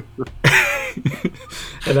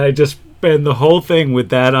 And I just spend the whole thing with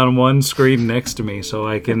that on one screen next to me so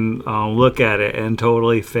I can look at it and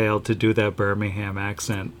totally fail to do that Birmingham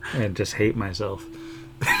accent and just hate myself.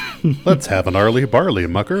 Let's have an Arlie Barley,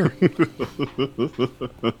 mucker.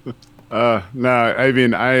 No, I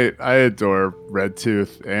mean, I adore Red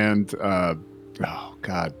Tooth and, oh,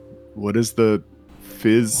 God, what is the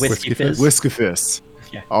fizz? Whiskey Fizz. Whiskey Fizz.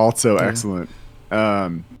 Yeah. Also excellent.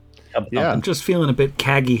 Yeah. I'm just feeling a bit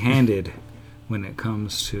caggy-handed when it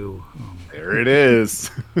comes to... There it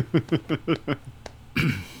is.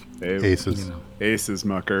 Aces. You know. Aces,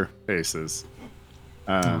 mucker. Aces.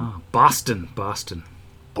 Boston. Boston.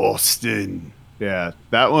 Yeah,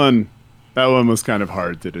 that one was kind of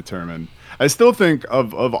hard to determine. I still think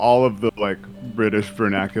of all of the like British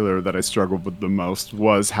vernacular that I struggled with the most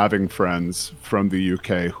was having friends from the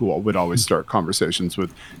UK who would always start conversations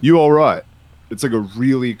with "You all right?" It's like a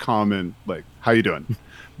really common like "How you doing?"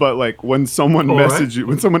 But like when someone messages you,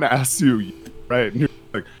 when someone asks you, right, and you're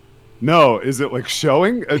like, "No, is it like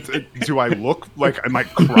showing? Do I look like am I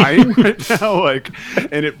crying right now?" Like,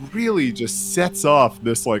 and it really just sets off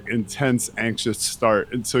this like intense, anxious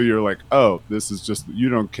start until you're like, "Oh, this is just you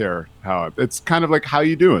don't care how." It's kind of like "How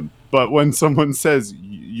you doing?" But when someone says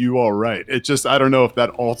 "You all right?" it just I don't know if that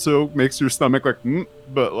also makes your stomach like,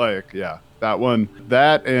 but like yeah,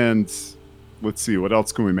 that and let's see what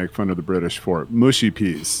else can we make fun of the British for? Mushy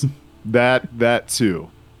peas, that too.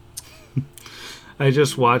 I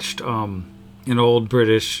just watched an old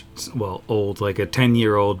British, old, like a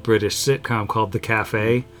 10-year-old British sitcom called The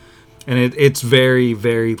Cafe. And it's very,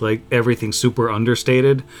 very, like, everything's super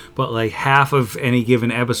understated. But, like, half of any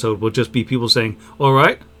given episode will just be people saying, all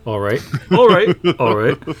right, all right, all right, all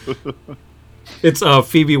right. It's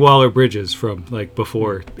Phoebe Waller-Bridges from, like,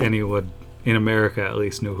 before anyone in America at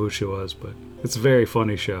least knew who she was. But it's a very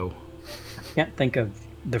funny show. Can't think of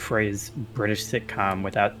the phrase British sitcom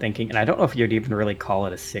without thinking, and I don't know if you'd even really call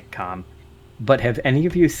it a sitcom, but have any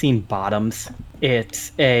of you seen Bottoms?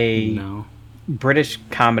 It's a British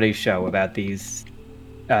comedy show about these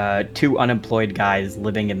two unemployed guys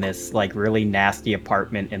living in this like really nasty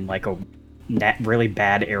apartment in like a really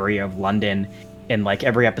bad area of London, and like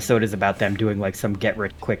every episode is about them doing like some get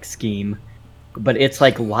rich quick scheme. But it's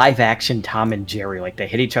like live action Tom and Jerry. Like they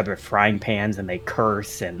hit each other with frying pans and they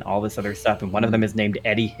curse and all this other stuff. And one of them is named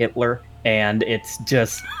Eddie Hitler. And it's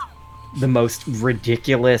just the most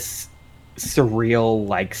ridiculous, surreal,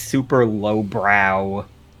 like super lowbrow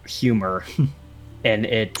humor. and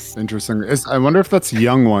it's Interesting. I wonder if that's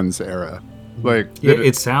Young Ones era. Like, Yeah,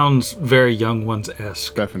 it sounds very Young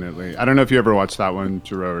Ones-esque. definitely. I don't know if you ever watched that one,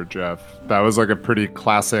 Jiro or Jeff. That was like a pretty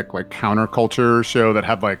classic, like, counterculture show that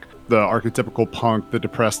had like the archetypical punk, the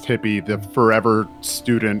depressed hippie, the forever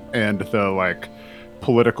student, and the like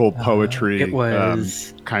political poetry. it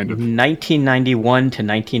was kind of. 1991 to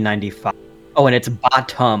 1995. Oh, and it's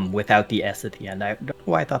Bottom without the S at the end. I don't know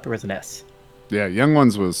why I thought there was an S. Yeah, Young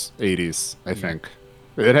Ones was 80s, I think.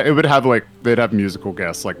 It would have like they'd have musical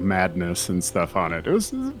guests like Madness and stuff on it. It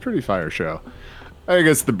was a pretty fire show. I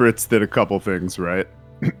guess the Brits did a couple things right.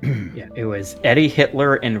 Yeah, it was Eddie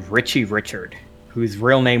Hitler and Richie Richard, whose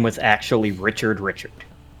real name was actually Richard Richard.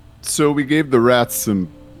 So we gave the rats some.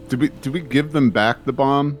 Did we give them back the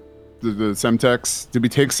bomb, the Semtex? Did we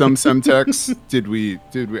take some Semtex? Did we?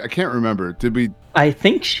 I can't remember. Did we? I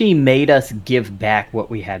think she made us give back what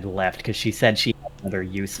we had left because she said she had another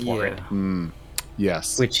use for it,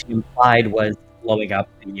 Yes. which implied was blowing up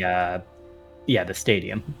the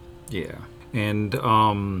stadium. Yeah. And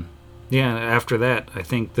after that, I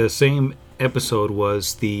think the same episode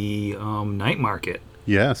was the night market,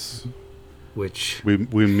 Yes. which We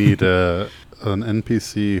meet an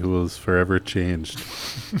NPC who has forever changed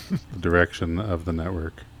the direction of the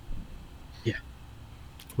network.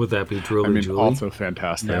 would that be Drooly I mean, Julie? also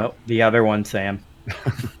fantastic. No, the other one, Sam.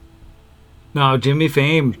 No, Jimmy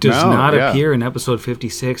Fame does No, not yeah. appear in episode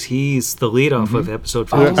 56. He's the lead off of episode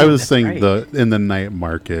Oh, 56. I was that's saying right. in the night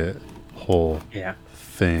market whole Yeah.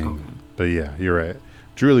 thing. But yeah, you're right.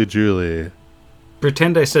 Julie.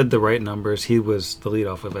 Pretend I said the right numbers. He was the lead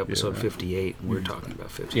off of episode 58, and we're talking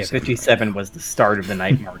about 57. Yeah, 57 was the start of the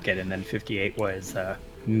night market, and then 58 was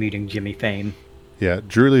meeting Jimmy Fame. Yeah,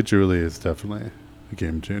 Julie is definitely a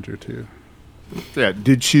game changer too. Yeah.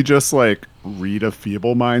 Did she just like read a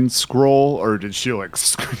Feeble Mind scroll, or did she like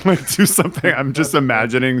do something? I'm just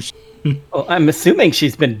imagining. Well, I'm assuming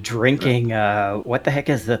she's been drinking. What the heck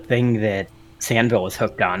is the thing that Sandville is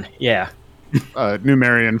hooked on? Yeah.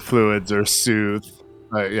 Numerian fluids or soothe.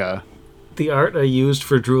 Yeah. The art I used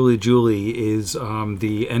for Drooly Julie is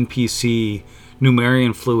the NPC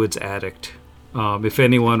Numerian Fluids Addict. If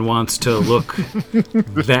anyone wants to look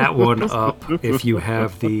that one up, if you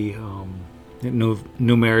have the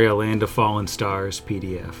Numeria Land of Fallen Stars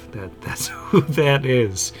PDF, that's who that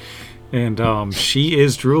is. And she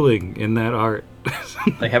is drooling in that art.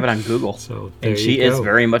 They have it on Google. So there and she you is go.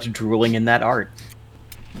 very much drooling in that art.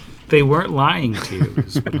 They weren't lying to you,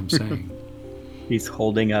 is what I'm saying. He's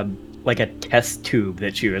holding a test tube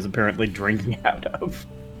that she was apparently drinking out of.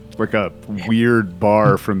 Like a weird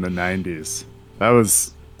bar from the 90s. That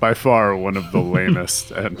was by far one of the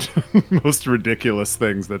lamest and most ridiculous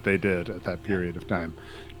things that they did at that period of time.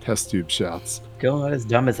 Test tube shots. Still not as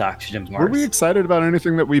dumb as oxygen Were we bars. excited about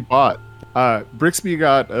anything that we bought? Brixby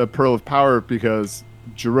got a Pearl of Power because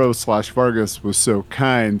Jiro/Vargas was so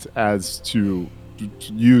kind as to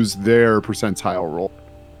use their percentile roll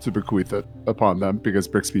to bequeath it upon them because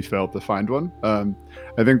Brixby failed to find one.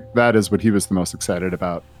 I think that is what he was the most excited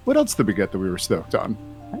about. What else did we get that we were stoked on?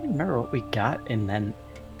 I don't remember what we got in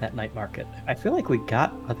that night market. I feel like we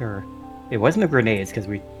got other. It wasn't the grenades because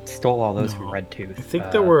we stole all those from Red Tooth. I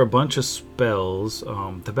think there were a bunch of spells.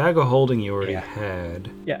 The Bag of Holding you already Yeah. had.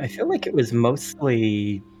 Yeah, I feel like it was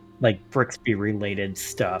mostly like Brixby related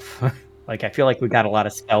stuff. Like I feel like we got a lot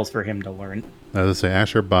of spells for him to learn. As I say,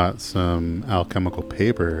 Asher bought some alchemical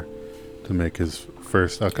paper to make his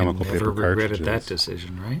first alchemical Never paper regretted cartridges. that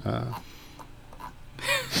decision, right?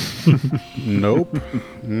 Nope.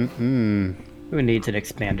 Mm-mm. Who needs an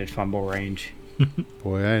expanded fumble range?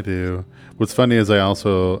 Boy, I do. What's funny is I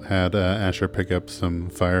also had Asher pick up some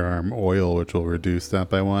firearm oil, which will reduce that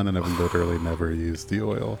by 1, and I've literally never used the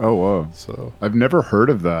oil. Oh, whoa. So, I've never heard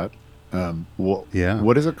of that. yeah.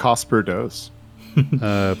 What does it cost per dose?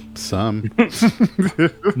 Some.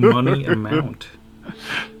 Money amount.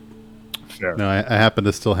 Fair. No, I happen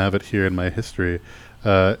to still have it here in my history.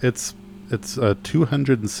 It's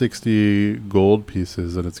 260 gold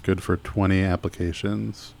pieces, and it's good for 20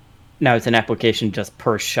 applications. Now, it's an application just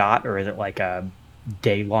per shot, or is it like a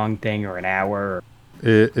day-long thing, or an hour?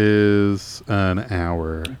 It is an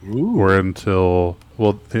hour, or until.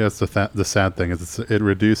 Well, that's the sad thing is it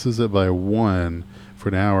reduces it by 1 for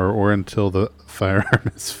an hour, or until the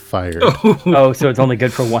firearm is fired. Oh, so it's only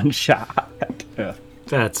good for one shot.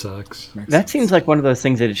 That sucks. That seems like one of those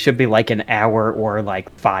things that it should be like an hour or like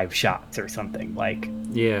 5 shots or something. Like,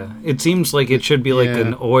 Yeah, it seems like it should be like Yeah.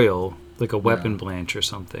 an oil, like a weapon blanch or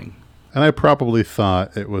something. And I probably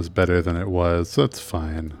thought it was better than it was, so it's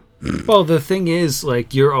fine. Well, the thing is,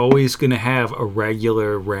 like, you're always going to have a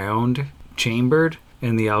regular round chambered,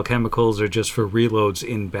 and the alchemicals are just for reloads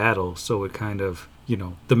in battle, so it kind of,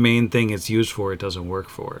 the main thing it's used for, it doesn't work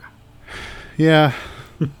for. Yeah,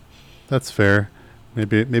 that's fair.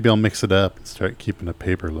 Maybe I'll mix it up and start keeping a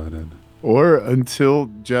paper loaded. Or until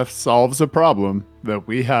Jeff solves a problem that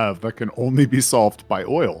we have that can only be solved by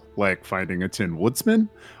oil, like finding a Tin Woodsman,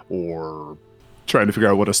 or trying to figure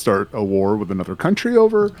out what to start a war with another country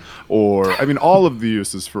over, or, all of the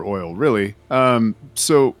uses for oil, really.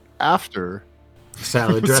 So after...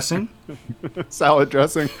 Salad dressing? Salad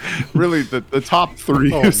dressing. Really, the top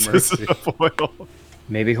 3 uses of oil.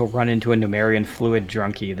 Maybe he'll run into a Numerian fluid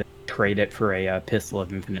drunkie that trade it for a pistol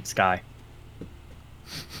of infinite sky.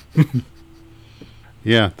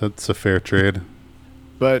 Yeah, that's a fair trade.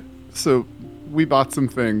 But so we bought some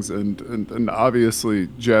things, and obviously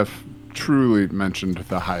Jeff truly mentioned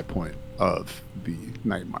the high point of the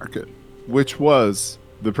night market, which was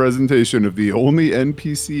the presentation of the only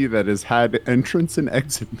NPC that has had entrance and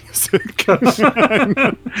exit music.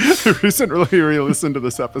 I recently re-listened to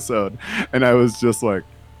this episode, and I was just like,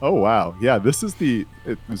 oh, wow. Yeah, this is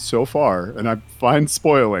so far, and I'm fine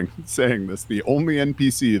spoiling saying this, the only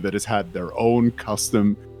NPC that has had their own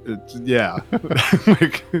custom, like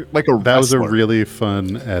a That was a wrestler. really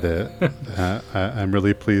fun edit. I'm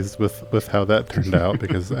really pleased with how that turned out,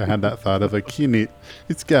 because I had that thought of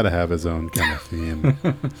he's got to have his own kind of theme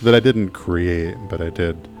that I didn't create, but I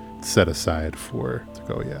did set aside for,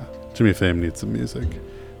 yeah, Jimmy Fame needs some music.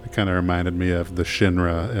 It kind of reminded me of the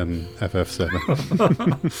Shinra in FF7.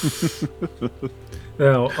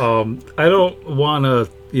 Now, I don't want to,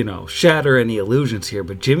 shatter any illusions here,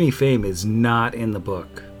 but Jimmy Fame is not in the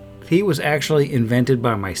book. He was actually invented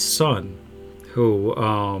by my son, who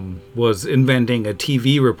was inventing a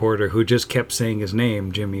TV reporter who just kept saying his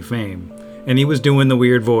name, Jimmy Fame. And he was doing the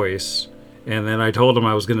weird voice. And then I told him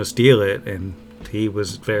I was going to steal it, and he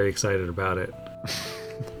was very excited about it.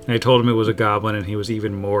 I told him it was a goblin, and he was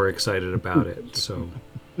even more excited about it. So,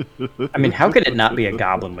 How could it not be a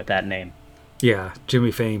goblin with that name? yeah,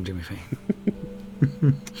 Jimmy Fame.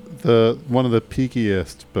 One of the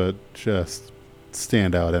peakiest, but just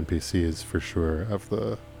standout NPCs for sure of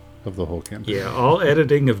the whole campaign. Yeah, all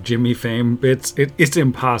editing of Jimmy Fame bits, it's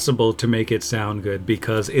impossible to make it sound good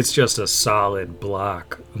because it's just a solid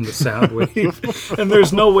block on the sound wave, and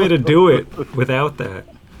there's no way to do it without that.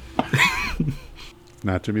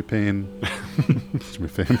 Not Jimmy Payne. Jimmy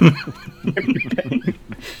Fame.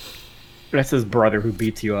 That's his brother who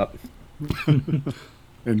beats you up.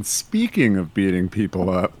 And speaking of beating people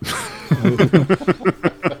up,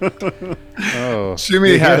 Oh,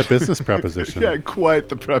 Jimmy he had a had business proposition. yeah, quite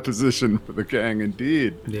the proposition for the gang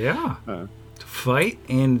indeed. Yeah, to fight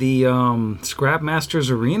in the Scrap Masters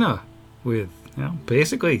arena with,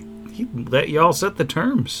 basically, he let y'all set the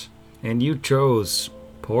terms, and you chose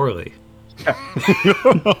poorly.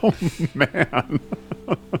 Oh man.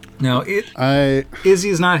 Now, I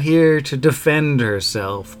Izzy's not here to defend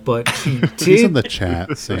herself, but she he's in did. the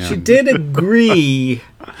chat, Sam. She did agree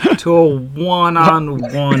to a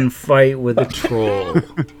one-on-one fight with a troll,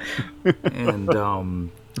 and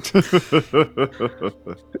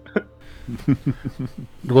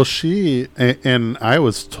Well, and I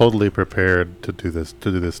was totally prepared to do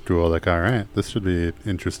this duel. Like, all right, this should be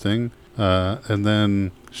interesting. And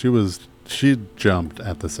then she jumped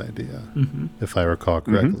at this idea, if I recall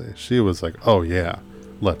correctly. She was like, "Oh yeah,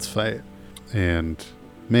 let's fight." And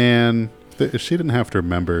man, she didn't have to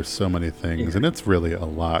remember so many things, and it's really a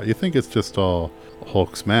lot. You think it's just all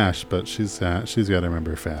Hulk smash, but she's got to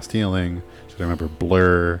remember fast healing. She's got to remember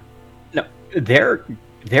blur. No, they're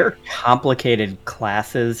complicated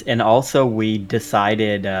classes, and also we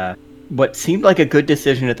decided what seemed like a good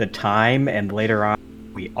decision at the time, and later on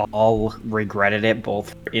we all regretted it, both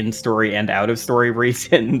for in-story and out-of-story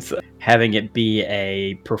reasons, having it be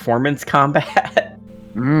a performance combat.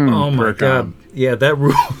 oh my god, yeah, that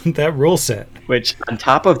rule set. Which, on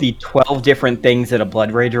top of the 12 different things that a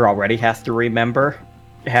Blood Rager already has to remember,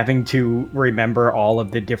 having to remember all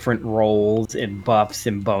of the different roles and buffs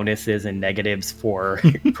and bonuses and negatives for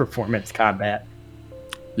performance combat.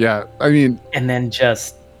 Yeah, I mean, And then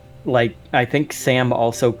just, I think Sam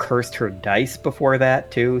also cursed her dice before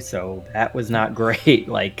that, too, so that was not great.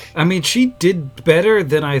 I mean, she did better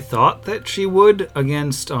than I thought that she would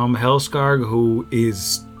against Hellskarg, who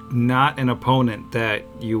is not an opponent that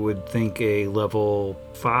you would think a level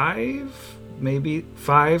 5, maybe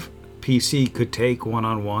 5 PC could take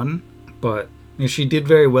one-on-one. But she did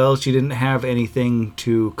very well. She didn't have anything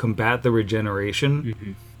to combat the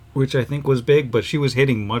regeneration, which I think was big, but she was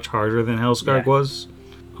hitting much harder than Hellskarg was.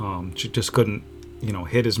 She just couldn't,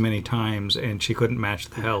 hit as many times, and she couldn't match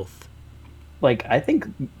the health. I think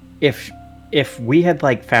if if we had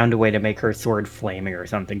like found a way to make her sword flaming or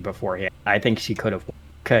something beforehand, I think she could have,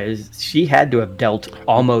 because she had to have dealt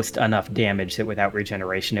almost enough damage that without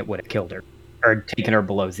regeneration it would have killed her or taken her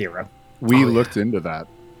below 0. We looked into that.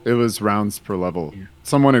 It was rounds per level. Yeah.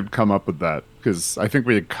 Someone had come up with that because I think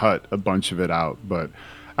we had cut a bunch of it out, but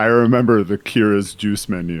I remember the Kira's juice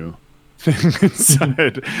menu thing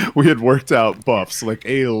inside. We had worked out buffs, like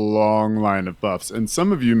a long line of buffs. And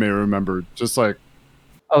some of you may remember just like,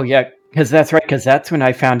 Oh yeah, because that's right. Because that's when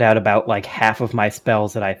I found out about like half of my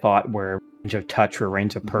spells that I thought were range of touch or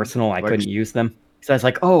range of personal. I Like- couldn't use them. So I was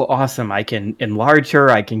like, oh, awesome! I can enlarge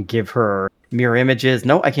her. I can give her mirror images.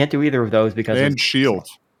 No, I can't do either of those because and shield.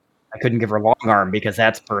 I couldn't give her long arm because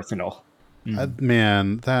that's personal.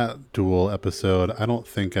 Man, that duel episode, I don't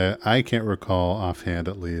think I can't recall offhand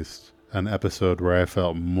at least an episode where I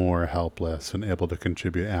felt more helpless and able to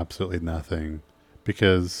contribute absolutely nothing,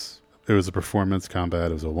 because it was a performance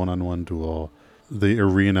combat, it was a one-on-one duel. The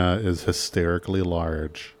arena is hysterically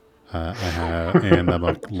large. And I'm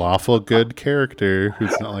a lawful good character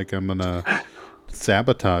who's not like I'm gonna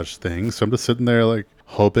sabotage things. So I'm just sitting there like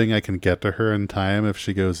hoping I can get to her in time if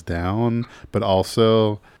she goes down, but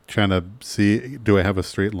also trying to see, do I have a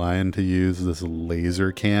straight line to use this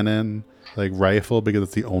laser cannon like rifle, because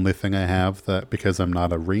it's the only thing I have that, because I'm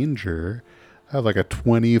not a ranger, I have like a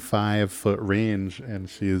 25-foot range and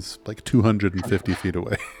she's like 250 feet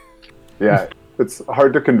away. Yeah, it's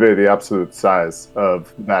hard to convey the absolute size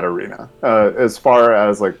of that arena. As far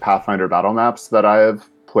as like Pathfinder battle maps that I have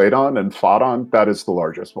played on and fought on, that is the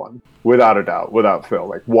largest one, without a doubt, without fail.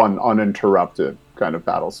 Like one uninterrupted kind of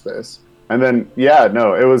battle space. And then, yeah,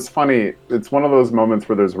 no, it was funny. It's one of those moments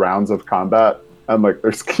where there's rounds of combat and like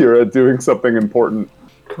there's Kira doing something important.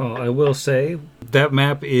 Well, I will say that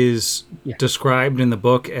map is described in the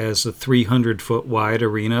book as a 300-foot wide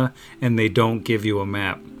arena, and they don't give you a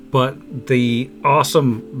map. But the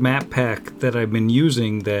awesome map pack that I've been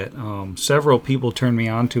using that several people turned me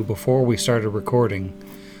on to before we started recording,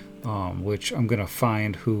 which I'm going to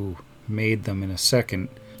find who made them in a second,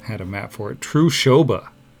 had a map for it. True Shoba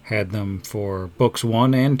had them for books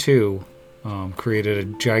 1 and 2, created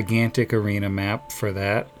a gigantic arena map for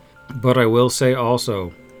that. But I will say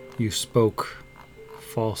also, you spoke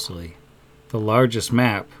falsely. The largest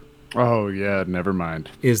map Oh, yeah, never mind.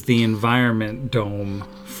 is the environment dome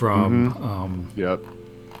from Yep.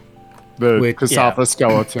 The Which- Kasatha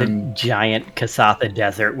skeleton. Giant Kasatha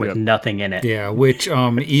desert with Yep. nothing in it. which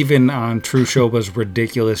even on True Shoba's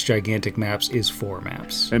ridiculous gigantic maps is 4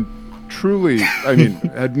 maps. And truly, I mean,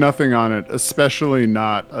 had nothing on it, especially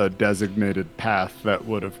not a designated path that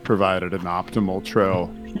would have provided an optimal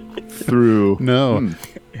trail through. No.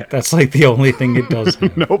 That's like the only thing it does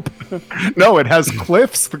have. Nope. No, it has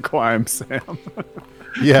cliffs to climb, Sam.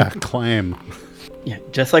 Yeah, climb. Yeah,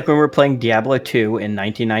 just like when we were playing Diablo 2 in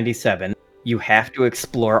 1997, you have to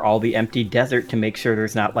explore all the empty desert to make sure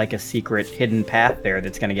there's not like a secret hidden path there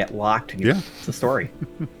that's going to get locked. Yeah. It's a story.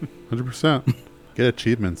 100%. Get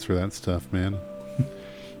achievements for that stuff, man.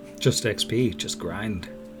 Just XP, just grind.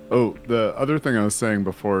 Oh, the other thing I was saying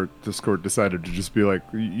before Discord decided to just be like,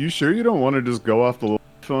 you sure you don't want to just go off the little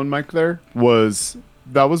phone mic there?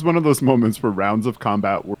 That was one of those moments where rounds of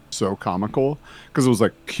combat were so comical, because it was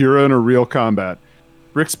like Kira in a real combat,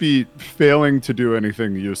 Brixby failing to do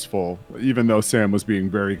anything useful, even though Sam was being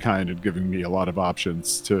very kind and giving me a lot of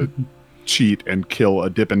options to cheat and kill a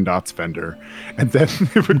Dippin' Dots vendor. And then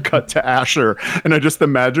it would cut to Asher, and I just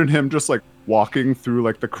imagine him just like walking through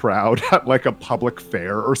like the crowd at like a public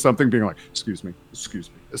fair or something, being like, excuse me,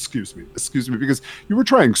 because you were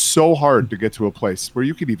trying so hard to get to a place where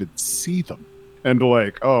you could even see them. And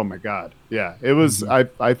like, oh my God. Yeah, it was,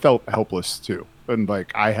 I felt helpless too. And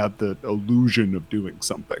like, I had the illusion of doing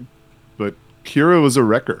something. But Kira was a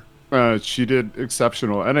wrecker. She did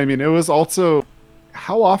exceptional. And I mean, it was also,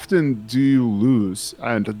 how often do you lose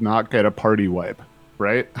and not get a party wipe,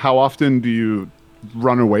 right? How often do you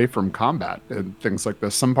run away from combat and things like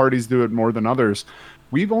this? Some parties do it more than others.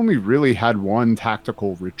 We've only really had one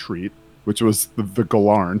tactical retreat, which was the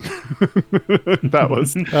Galarn. That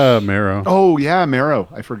was... Marrow. Oh, yeah, Marrow.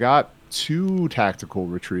 I forgot. 2 tactical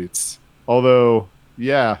retreats. Although,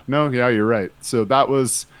 you're right. So that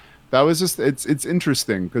was just, it's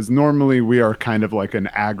interesting, because normally we are kind of like an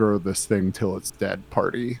aggro this thing till it's dead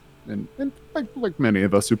party. And like many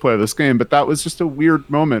of us who play this game, but that was just a weird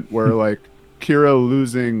moment where like Kira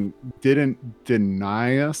losing didn't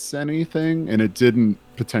deny us anything, and it didn't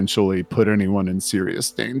potentially put anyone in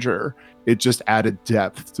serious danger. It just added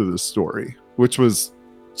depth to the story, which was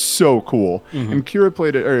so cool. Mhm. And Kira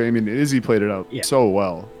played it, or I mean, Izzy played it out Yeah. so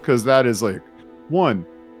well, because that is like, one,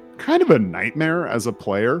 kind of a nightmare as a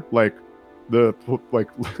player. Like, the like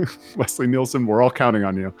Leslie Nielsen, we're all counting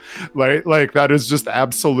on you. Like that is just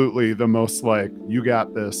absolutely the most like you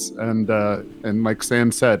got this, and like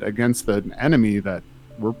Sam said, against an enemy that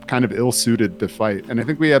we're kind of ill suited to fight. And I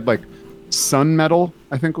think we had like Sun Metal,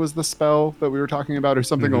 I think was the spell that we were talking about, or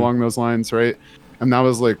something along those lines, right? And that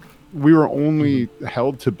was like we were only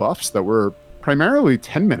held to buffs that were primarily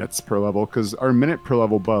 10 minutes per level, because our minute per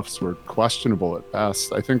level buffs were questionable at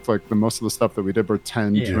best. I think like the most of the stuff that we did were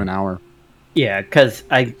 10 to an hour. Yeah, because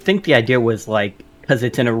I think the idea was like, because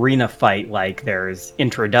it's an arena fight, like there's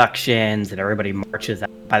introductions and everybody marches out.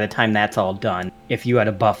 By the time that's all done, if you had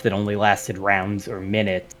a buff that only lasted rounds or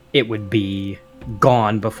minutes, it would be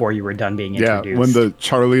gone before you were done being introduced. Yeah, when the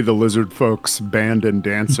Charlie the Lizard Folks band and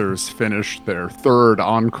dancers finish their third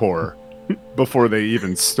encore before they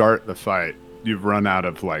even start the fight, you've run out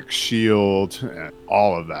of like shield and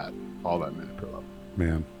all that minute per level.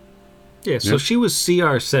 Man. Yeah, so she was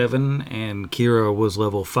CR7 and Kira was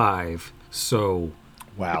level 5. So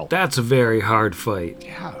wow, that's a very hard fight.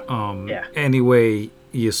 Yeah. Any way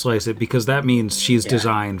you slice it, because that means she's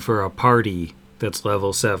designed for a party that's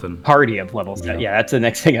level 7. Party of level 7. Yeah, that's the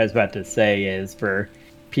next thing I was about to say, is for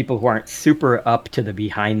people who aren't super up to the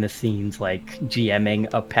behind the scenes like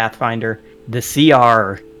GMing of Pathfinder, the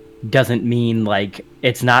CR doesn't mean like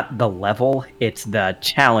it's not the level, it's the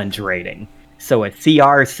challenge rating. So a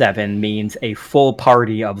CR7 means a full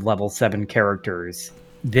party of level 7 characters.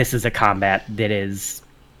 This is a combat that is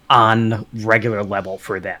on regular level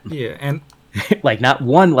for them. Yeah, and like not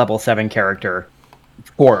one level 7 character,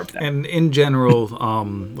 4 of them. And in general,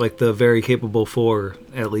 like the very capable 4,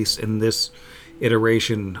 at least in this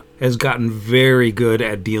iteration, has gotten very good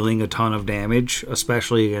at dealing a ton of damage,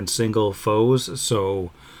 especially against single foes.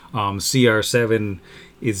 So CR7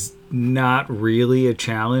 is not really a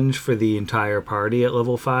challenge for the entire party at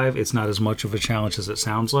level 5. It's not as much of a challenge as it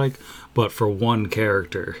sounds like, but for one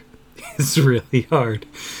character, it's really hard.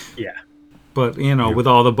 Yeah. But, you know, with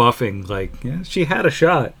all the buffing, like, yeah, she had a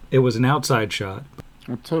shot. It was an outside shot.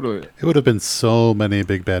 Well, totally. It would have been so many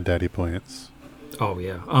Big Bad Daddy points. Oh,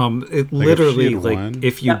 yeah. It literally, if she had won.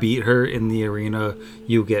 if you beat her in the arena,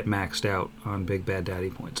 you get maxed out on Big Bad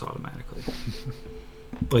Daddy points automatically.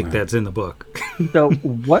 Like, that's in the book. So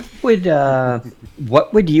what would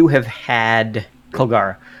you have had,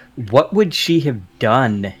 Kolgar? What would she have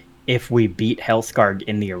done if we beat Hellskarg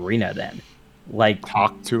in the arena then? Like,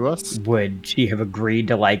 Talk to us? would she have agreed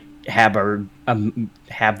to like have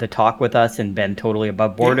the talk with us and been totally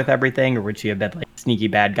above board with everything, or would she have been like sneaky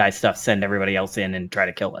bad guy stuff, send everybody else in and try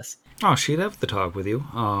to kill us? Oh, she'd have to talk with you.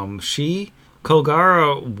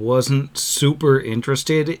 Kolgara wasn't super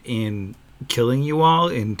interested in killing you all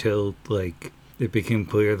until like it became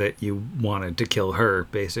clear that you wanted to kill her,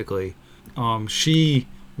 basically. She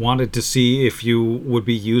wanted to see if you would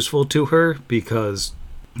be useful to her because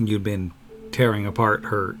you'd been tearing apart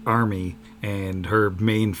her army, and her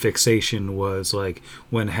main fixation was like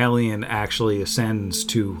when Hellion actually ascends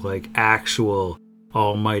to like actual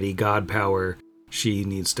almighty god power, she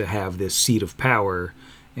needs to have this seat of power,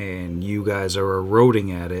 and you guys are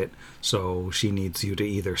eroding at it, so she needs you to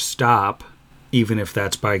either stop, even if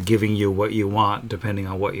that's by giving you what you want, depending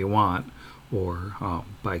on what you want, or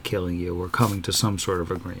by killing you or coming to some sort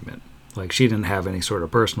of agreement. Like, she didn't have any sort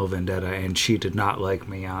of personal vendetta, and she did not like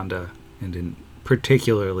Meanda and didn't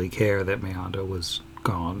particularly care that Meanda was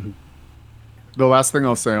gone. The last thing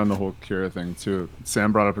I'll say on the whole Kira thing, too,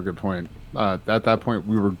 Sam brought up a good point. At that point,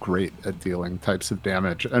 we were great at dealing types of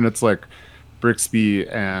damage. And it's like Brixby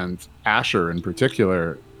and Asher in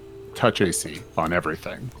particular touch AC on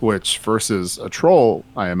everything, which versus a troll,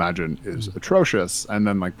 I imagine, is atrocious. And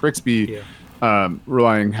then like Brixby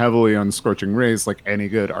relying heavily on Scorching Rays like any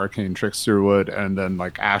good arcane trickster would, and then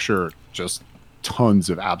like Asher just tons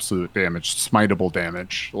of absolute damage, smiteable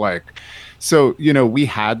damage. Like, so, you know, we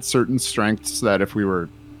had certain strengths that if we were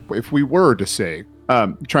to say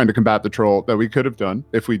trying to combat the troll, that we could have done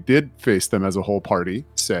if we did face them as a whole party,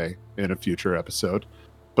 say in a future episode.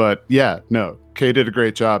 But yeah, no, Kay did a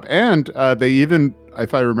great job. And they even,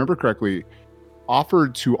 if I remember correctly,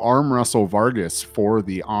 offered to arm wrestle Vargas for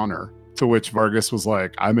the honor, to which Vargas was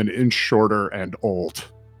like, I'm an inch shorter and old,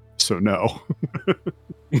 so no.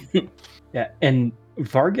 Yeah, and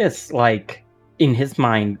Vargas, like, in his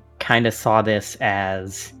mind, kind of saw this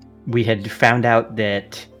as we had found out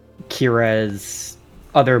that Kira's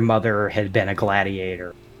other mother had been a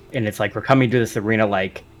gladiator. And it's like, we're coming to this arena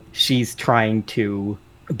like she's trying to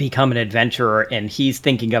become an adventurer, and he's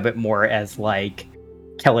thinking of it more as like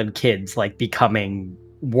Kellen kids, like becoming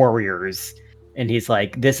warriors. And he's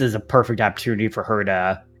like, this is a perfect opportunity for her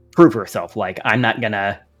to prove herself. Like, I'm not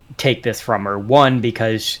gonna take this from her. One,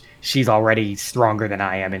 because she's already stronger than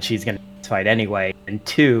I am and she's going to fight anyway. And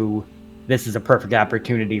two, this is a perfect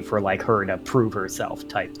opportunity for like her to prove herself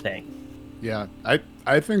type thing. Yeah,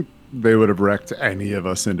 I think they would have wrecked any of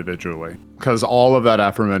us individually because all of that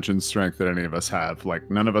aforementioned strength that any of us have, like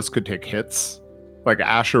none of us could take hits. Like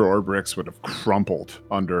Asher or Brix would have crumpled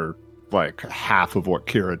under like half of what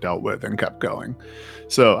Kira dealt with and kept going.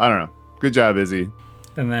 So I don't know. Good job, Izzy.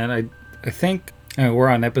 And then I think we're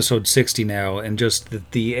on episode 60 now, and just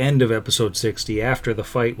the end of episode 60, after the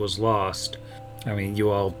fight was lost, I mean, you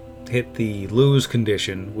all hit the lose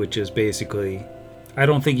condition, which is basically, I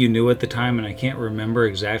don't think you knew at the time, and I can't remember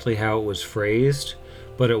exactly how it was phrased,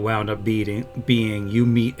 but it wound up being you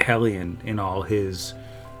meet Hellion in all his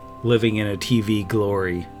living in a TV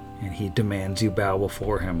glory, and he demands you bow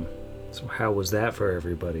before him. So how was that for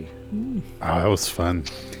everybody? Oh, that was fun.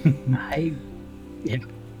 Yeah,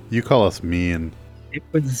 You call us mean. it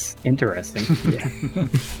was interesting. Yeah.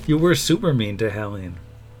 You were super mean to Hellion.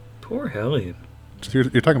 Poor Hellion. You're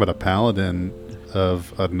talking about a paladin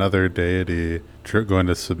of another deity going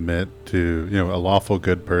to submit to, a lawful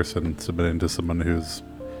good person submitting to someone who's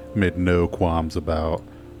made no qualms about,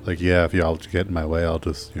 like, yeah, if y'all get in my way, I'll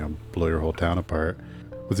just, blow your whole town apart.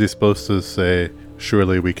 Was he supposed to say,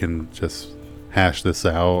 surely we can just hash this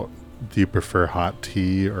out? Do you prefer hot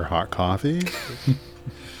tea or hot coffee?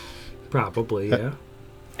 Probably, yeah.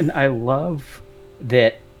 And I love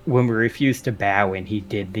that when we refused to bow and he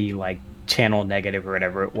did the like channel negative or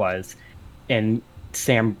whatever it was, and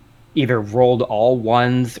Sam either rolled all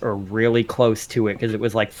ones or really close to it because it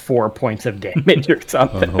was like 4 points of damage or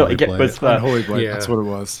something. Unholy Like it blade. was the, Unholy Blade, Yeah. that's what it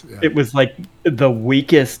was. Yeah. it was like the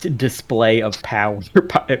weakest display of power.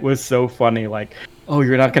 It was so funny. Like, oh,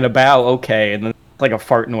 you're not gonna bow, okay? And then it's like a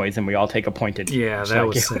fart noise, and we all take a pointed. Yeah, damage. that Like,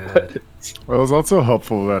 was it sad. Well, it was also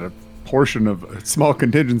helpful that a portion of a small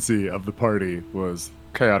contingency of the party was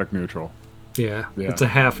chaotic neutral. Yeah, Yeah. it's a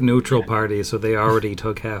half neutral party, so they already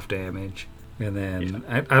took half damage. And then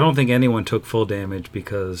I don't think anyone took full damage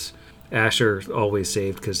because Asher always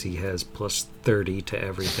saved because he has plus 30 to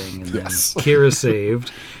everything. And then Yes. Kira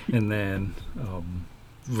saved. And then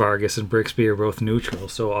Vargas and Brixby are both neutral,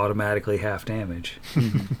 so automatically half damage.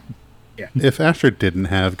 If Asher didn't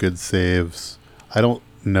have good saves, I don't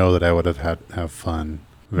know that I would have fun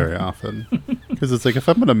very often. Because it's like, if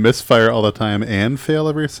I'm going to misfire all the time and fail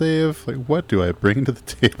every save, like, what do I bring to the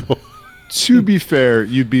table? To be fair,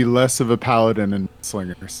 you'd be less of a paladin and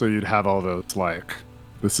slinger, so you'd have all those like,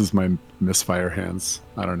 this is my misfire hands.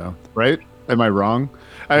 I don't know, right? Am I wrong?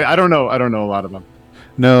 I don't know. I don't know a lot of them.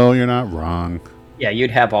 No, you're not wrong. Yeah, you'd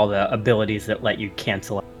have all the abilities that let you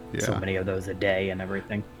cancel out so Yeah. many of those a day and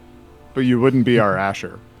everything. But you wouldn't be our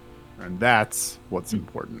Asher, and that's what's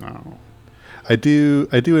important. No. I do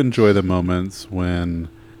enjoy the moments when,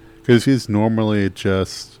 because he's normally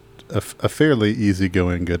just a fairly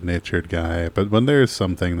easygoing, good-natured guy, but when there's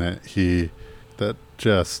something that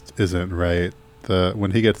just isn't right,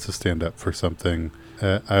 when he gets to stand up for something,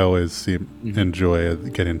 I always enjoy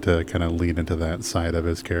getting to kind of lean into that side of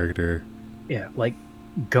his character. Yeah, like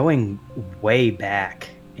going way back,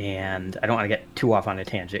 and I don't want to get too off on a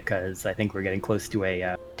tangent because I think we're getting close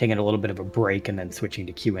to taking a little bit of a break and then switching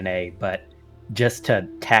to Q&A, but just to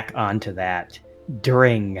tack onto that,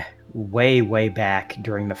 during way back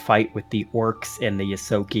during the fight with the orcs and the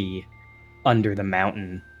Ysoki under the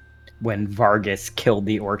mountain, when Vargas killed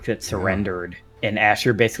the orc that surrendered, and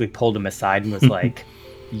Asher basically pulled him aside and was like,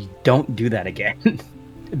 don't do that again.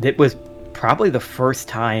 That was probably the first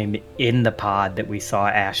time in the pod that we saw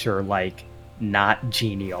Asher like not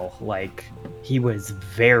genial. Like he was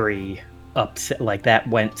very upset. Like that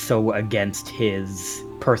went so against his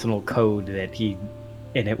personal code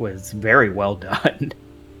and it was very well done.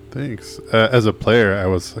 Thanks. As a player, I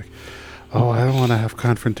was like, oh, I don't want to have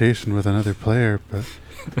confrontation with another player, but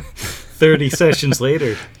 30 sessions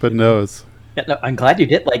later. no, it's Yeah, no, I'm glad you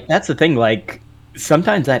did. Like that's the thing. Like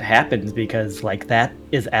sometimes that happens because like that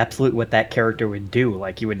is absolute what that character would do.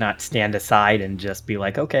 Like you would not stand aside and just be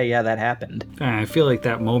like, okay, yeah, that happened. I feel like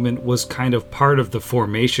that moment was kind of part of the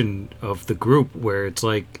formation of the group, where it's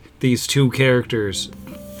like these two characters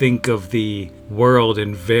think of the world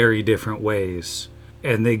in very different ways,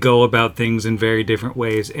 and they go about things in very different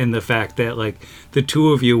ways. And the fact that like the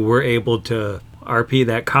two of you were able to RP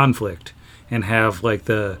that conflict and have like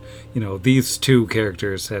these two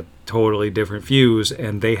characters have totally different views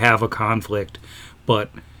and they have a conflict, but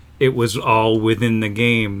it was all within the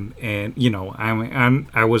game. And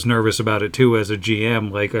I was nervous about it too as a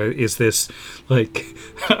GM. Like, is this like,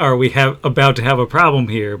 are we about to have a problem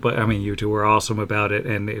here? But I mean, you two were awesome about it,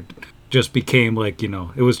 and just became like,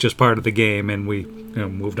 it was just part of the game, and we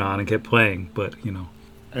moved on and kept playing. But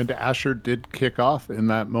And Asher did kick off in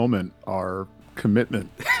that moment our commitment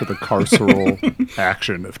to the carceral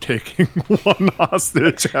action of taking one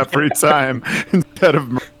hostage every time instead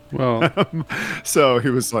of Well, so he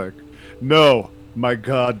was like, no, my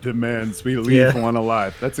God demands we leave Yeah. one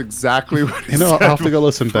alive. That's exactly what he I'll said have to go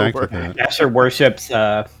listen back to before. that. Asher worships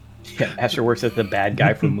the bad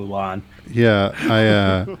guy from Mulan. Yeah,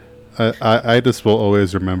 I just will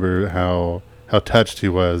always remember how touched he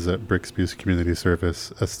was at Brixby's community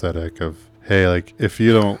service aesthetic of, hey, like, if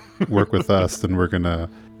you don't work with us, then we're gonna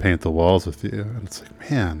paint the walls with you. And it's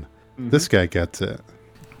like, man, this guy gets it.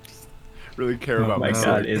 Really care about my my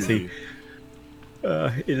God, Izzy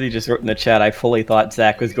just wrote in the chat, I fully thought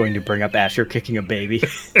Zach was going to bring up Asher kicking a baby.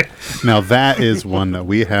 Now that is one that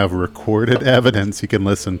we have recorded evidence you can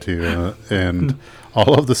listen to, and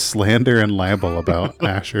all of the slander and libel about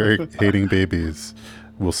Asher hating babies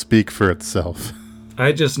will speak for itself.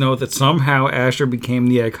 I just know that somehow Asher became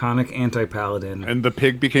the iconic anti-paladin. And the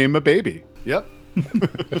pig became a baby. Yep.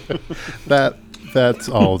 That's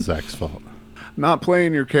all Zach's fault. Not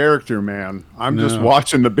playing your character, man. I'm just No.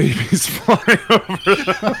 watching the babies fly over.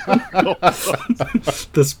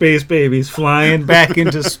 The space babies flying back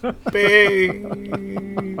into space.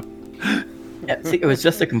 Yeah, see, it was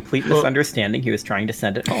just a complete misunderstanding. He was trying to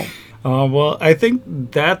send it home. Well, I think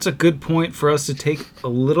that's a good point for us to take a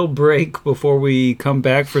little break before we come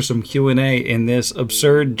back for some Q&A in this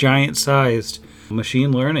absurd, giant-sized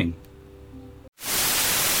machine learning.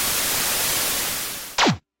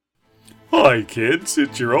 Hi kids,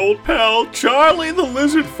 it's your old pal Charlie the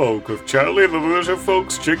Lizard Folk of Charlie the Lizard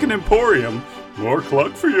Folk's Chicken Emporium. More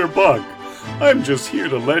cluck for your buck. I'm just here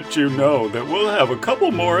to let you know that we'll have a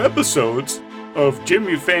couple more episodes of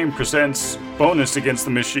Jimmy Fame Presents Bonus Against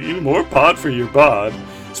the Machine, More Pod for Your Bod,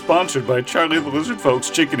 sponsored by Charlie the Lizard Folk's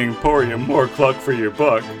Chicken Emporium, More Cluck for Your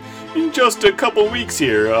Buck, in just a couple weeks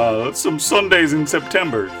here, some Sundays in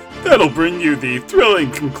September. That'll bring you the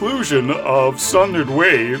thrilling conclusion of Sundered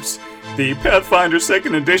Waves, the Pathfinder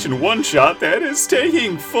 2nd Edition one-shot that is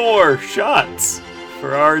taking 4 shots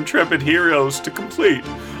for our intrepid heroes to complete.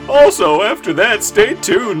 Also, after that, stay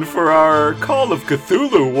tuned for our Call of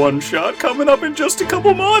Cthulhu one-shot coming up in just a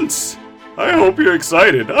couple months. I hope you're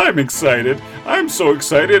excited. I'm excited. I'm so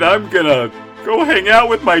excited I'm gonna go hang out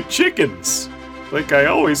with my chickens. Like I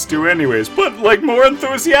always do anyways, but like more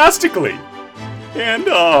enthusiastically. And,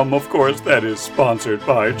 of course, that is sponsored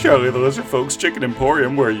by Charlie the Lizard Folk's Chicken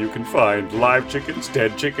Emporium, where you can find live chickens,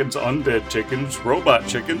 dead chickens, undead chickens, robot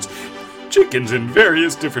chickens, chickens in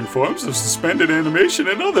various different forms of suspended animation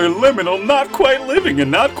and other liminal, not quite living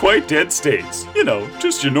and not quite dead states. You know,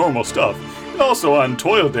 just your normal stuff. And also on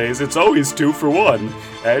toil days, it's always 2 for 1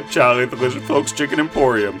 at Charlie the Lizard Folk's Chicken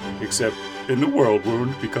Emporium, except in the World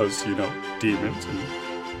Wound, because, demons and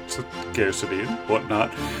scarcity and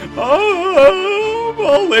whatnot.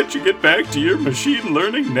 I'll let you get back to your machine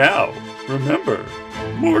learning now. Remember,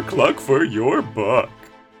 more cluck for your buck.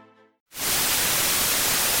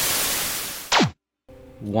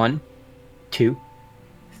 1, 2,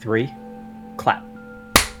 3, clap.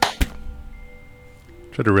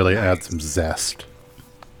 Try to really add some zest.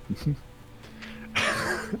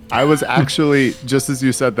 I was actually, just as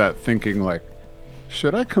you said that, thinking like,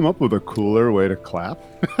 should I come up with a cooler way to clap?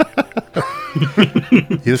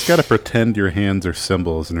 You just gotta pretend your hands are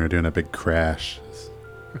cymbals and you're doing a big crash.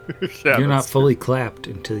 Yeah, You're not that's- fully clapped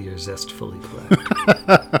until you're zestfully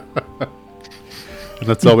clapped. And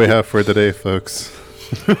that's all we have for today, folks.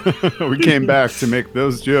 we came back to make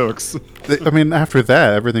those jokes. I mean, after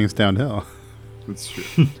that, everything's downhill. That's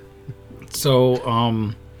true.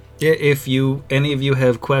 So, if any of you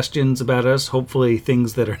have questions about us, hopefully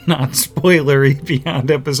things that are not spoilery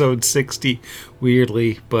beyond episode 60,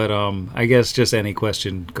 weirdly, but I guess just any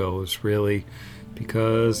question goes, really,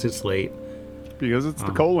 because it's late. Because it's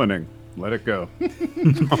the coloning. Let it go. Wait,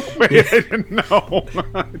 I didn't know.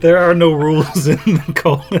 There are no rules in the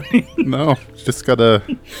colony. No, just gotta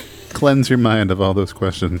cleanse your mind of all those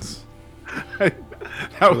questions.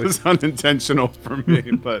 That was unintentional for me,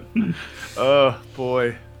 but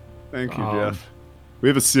boy. Thank you, Jeff. We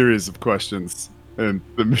have a series of questions in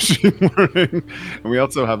the machine learning, and we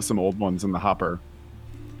also have some old ones in the hopper.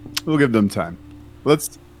 We'll give them time.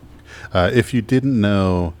 Let's. If you didn't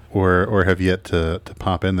know or have yet to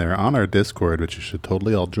pop in there on our Discord, which you should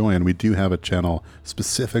totally all join, we do have a channel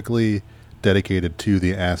specifically dedicated to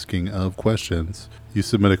the asking of questions. You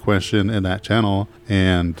submit a question in that channel,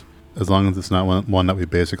 and as long as it's not one that we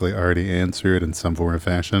basically already answered in some form or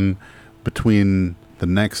fashion, between the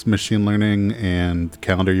next machine learning and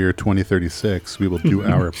calendar year 2036, we will do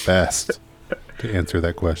our best to answer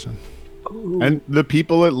that question. And the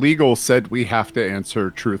people at Legal said we have to answer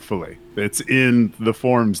truthfully. It's in the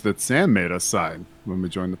forms that Sam made us sign when we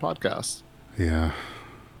joined the podcast. Yeah.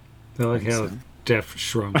 I like how Jeff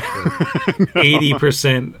shrunk to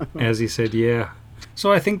 80% as he said, yeah.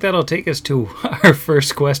 So I think that'll take us to our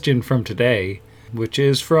first question from today, which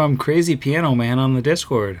is from Crazy Piano Man on the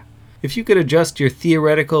Discord. If you could adjust your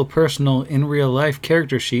theoretical, personal, in real life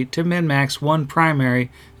character sheet to min-max 1 primary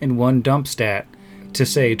and 1 dump stat, to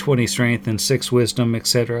say 20 strength and 6 wisdom,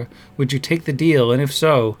 etc., would you take the deal? And if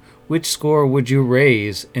so, which score would you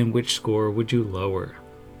raise and which score would you lower?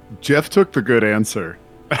 Jeff took the good answer.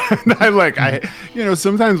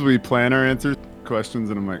 Sometimes we plan our answers questions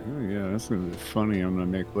and I'm like, oh yeah, that's gonna be funny. I'm gonna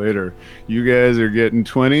make later. You guys are getting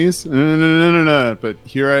 20s? No. But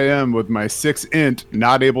here I am with my 6 int,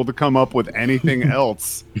 not able to come up with anything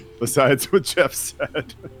else besides what Jeff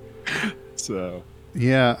said. So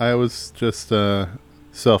yeah, I was just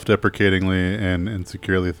self-deprecatingly and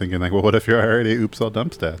insecurely thinking like, well, what if you're already oops all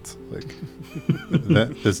dump stats? Like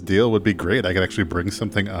this deal would be great. I could actually bring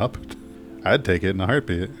something up. I'd take it in a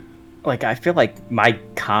heartbeat. Like, I feel like my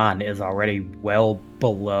con is already well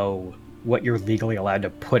below what you're legally allowed to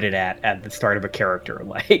put it at the start of a character.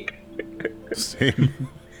 Like, same.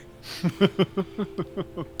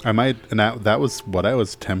 I might, and that was what I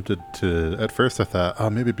was tempted to. At first, I thought, oh,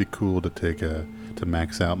 maybe it'd be cool to to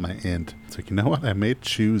max out my int. It's like, you know what? I may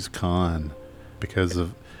choose con because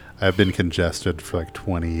I've been congested for like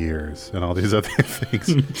 20 years and all these other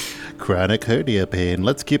things. Chronic hernia pain.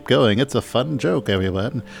 Let's keep going. It's a fun joke,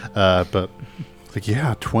 everyone. But like,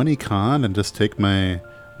 yeah, 20 con and just take my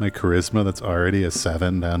charisma that's already a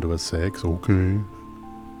 7 down to a 6. Okay.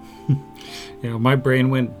 My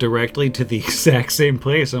brain went directly to the exact same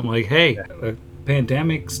place. I'm like, hey, a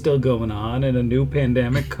pandemic's still going on and a new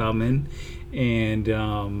pandemic coming. And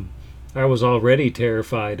I was already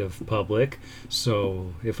terrified of public,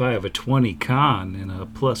 so if I have a 20 con and a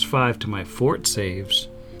 +5 to my fort saves,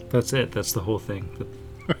 that's it. That's the whole thing.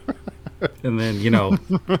 And then,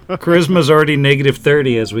 charisma's already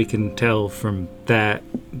 -30, as we can tell from that,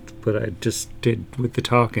 but I just did with the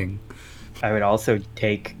talking. I would also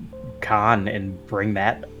take con and bring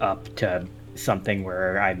that up to something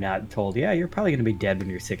where I'm not told, yeah, you're probably going to be dead when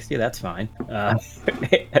you're 60. That's fine.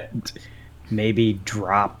 And maybe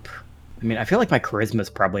drop... I mean, I feel like my charisma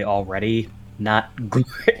is probably already not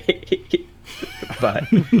great, but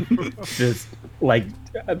just like,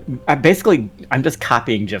 I'm just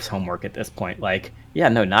copying Jeff's homework at this point. Like, yeah,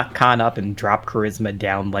 no, knock con up and drop charisma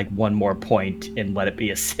down like 1 more point and let it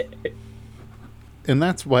be a 6. And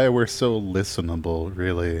that's why we're so listenable,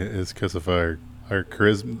 really, is because of our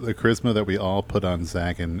charisma, the charisma that we all put on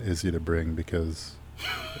Zach and Izzy to bring, because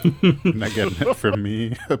I'm not getting it from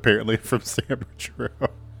me, apparently from Sam Retro.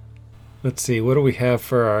 Let's see, what do we have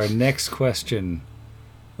for our next question?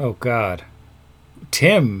 Oh, God.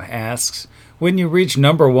 Tim asks, when you reach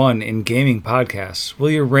number 1 in gaming podcasts,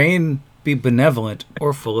 will your reign be benevolent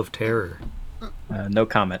or full of terror? No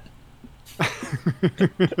comment.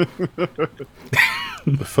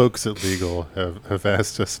 The folks at Legal have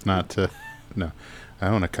asked us not to... No, I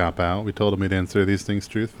don't want to cop out. We told them we'd answer these things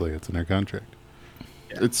truthfully. It's in our contract.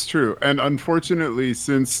 It's true. And unfortunately,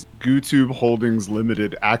 since GooTube Holdings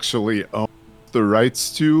Limited actually owns the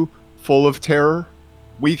rights to Full of Terror,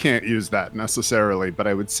 we can't use that necessarily, but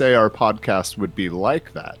I would say our podcast would be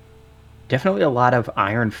like that. Definitely a lot of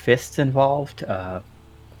iron fists involved.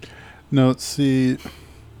 No, see,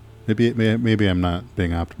 maybe I'm not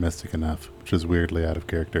being optimistic enough, which is weirdly out of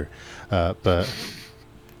character. But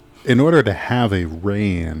in order to have a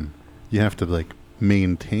reign, you have to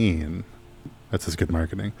maintain. That's just good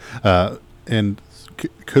marketing. And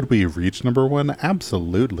could we reach number 1?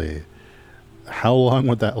 Absolutely. How long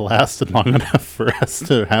would that last long enough for us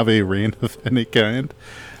to have a reign of any kind?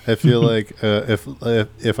 I feel like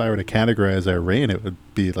if I were to categorize our reign, it would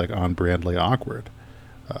be like on brandly awkward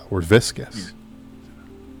or viscous.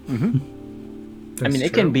 Mm-hmm. I mean,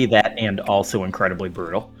 it can be that and also incredibly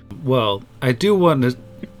brutal. Well, I do want to...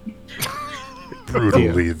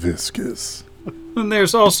 Brutally viscous. And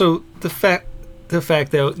there's also the fact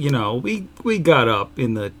that, we got up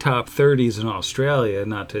in the top 30s in Australia,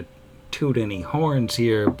 not to toot any horns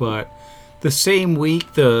here, but the same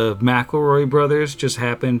week the McElroy brothers just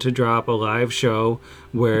happened to drop a live show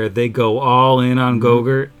where they go all in on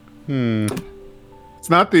Gogurt. It's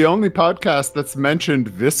not the only podcast that's mentioned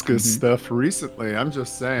viscous stuff recently. I'm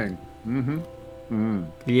just saying.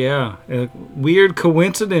 Yeah, a weird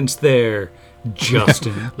coincidence there,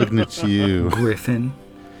 Justin. Looking at you. Griffin.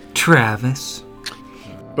 Travis.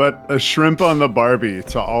 But a shrimp on the Barbie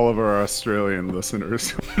to all of our Australian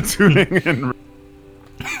listeners tuning in.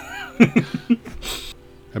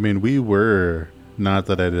 I mean, we were, not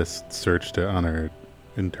that I just searched it on our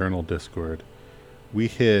internal Discord, we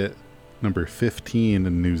hit number 15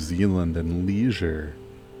 in New Zealand in leisure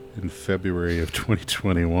in February of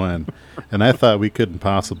 2021. And I thought we couldn't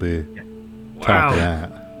possibly top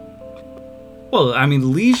that. Well, I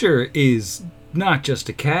mean, leisure is not just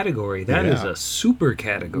a category. That is Yeah. a super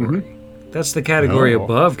category. That's the category Oh.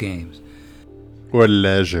 above games. Or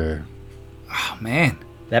leisure. Oh, man.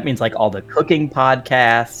 That means like all the cooking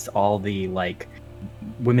podcasts, all the like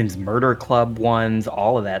women's murder club ones,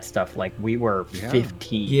 all of that stuff. Like we were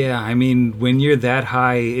 15. Yeah, I mean, when you're that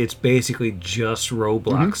high, it's basically just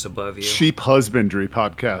Roblox above you. Sheep husbandry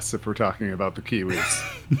podcasts if we're talking about the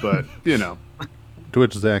Kiwis. But, you know. To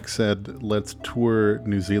which Zach said, let's tour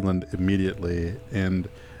New Zealand immediately. And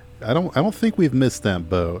I don't think we've missed that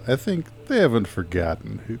boat. I think they haven't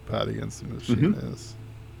forgotten who Pod Against the Machine is.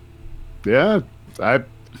 Yeah,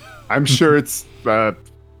 I'm sure it's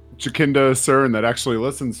Jacinda Cern that actually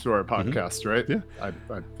listens to our podcast, right? Yeah.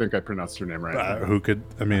 I think I pronounced her name right. Who could,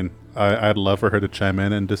 I mean, I'd love for her to chime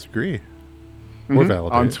in and disagree. Or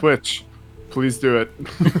validate. On Twitch. Please do it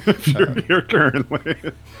if you're here currently.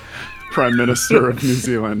 Prime Minister of New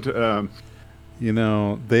Zealand. You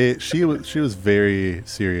know, she was very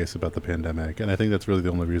serious about the pandemic, and I think that's really the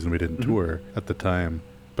only reason we didn't tour at the time.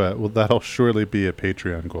 But well, that'll surely be a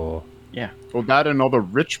Patreon goal. Yeah. Well, that and all the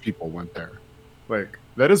rich people went there. Like,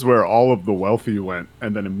 that is where all of the wealthy went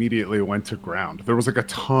and then immediately went to ground. There was like a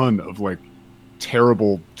ton of like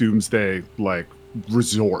terrible doomsday like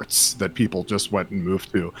resorts that people just went and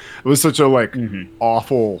moved to. It was such a like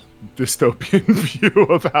awful dystopian view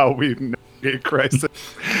of how we navigate crisis.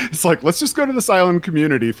 It's like, let's just go to this island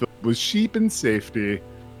community filled with sheep and safety.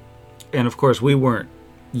 And of course, we weren't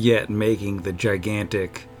yet making the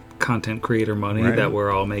gigantic content creator money Right. that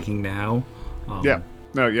we're all making now.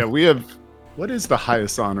 We have. What is the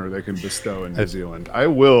highest honor they can bestow in New Zealand? I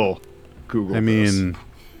will Google. I this. mean,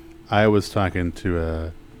 I was talking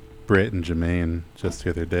to Britt and Jermaine just the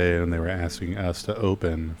other day, and they were asking us to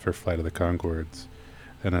open for Flight of the Conchords.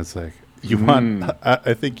 And I was like, you want,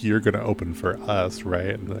 I think you're going to open for us, right?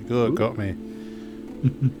 And they're like, oh, got me.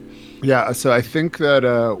 Yeah, so I think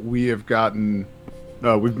that we have gotten,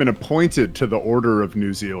 we've been appointed to the Order of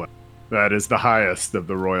New Zealand. That is the highest of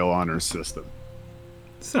the royal honors system.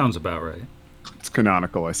 Sounds about right. It's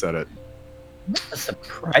canonical, I said it. A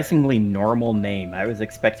surprisingly normal name. I was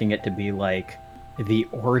expecting it to be like the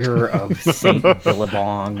Order of Saint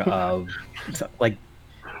Billabong of like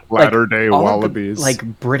Latter-day all of the, Wallabies. like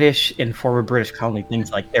British and former British colony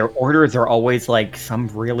things. Like their orders are always like some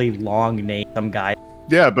really long name. Some guy.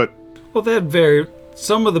 yeah, but Well,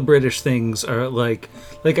 some of the British things are like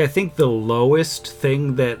I think the lowest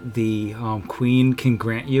thing that the Queen can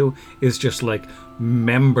grant you is just like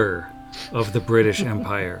member of the British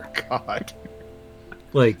Empire. God.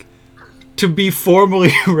 Like, to be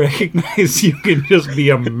formally recognized, you can just be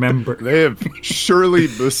a member. They have surely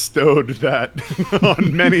bestowed that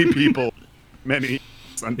on many people. Many,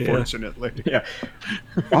 unfortunately. Yeah.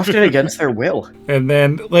 Often against their will. And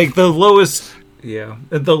then, like, the lowest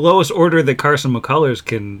order that Carson McCullers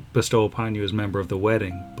can bestow upon you is member of the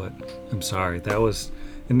wedding. But I'm sorry, that was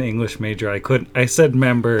an English major. I said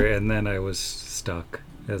member, and then I was stuck.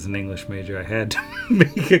 As an English major, I had to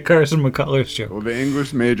make a Carson McCullers joke. Well, the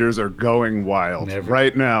English majors are going wild. Never.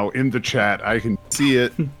 Right now in the chat. I can see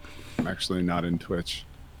it. I'm actually not in Twitch,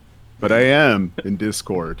 but I am in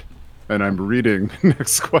Discord, and I'm reading the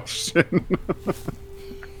next question.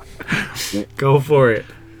 Go for it.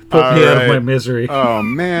 Put All me out of my right. misery. Oh,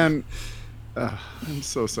 man. I'm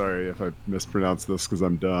so sorry if I mispronounced this because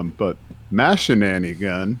I'm dumb, but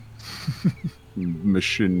Mashinanigun.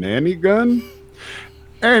 Mashinanigun?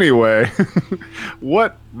 Anyway,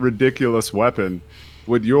 what ridiculous weapon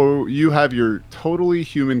would you have your totally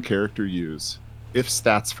human character use if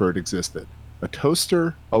Statsford existed? A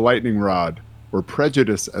toaster, a lightning rod, or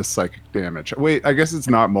prejudice as psychic damage? Wait, I guess it's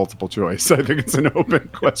not multiple choice. I think it's an open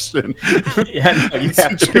question. Yeah, no, you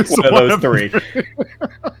have to pick Choose one of one those of three.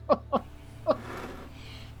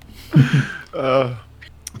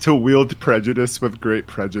 To wield prejudice with great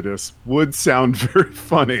prejudice would sound very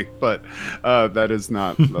funny, but that's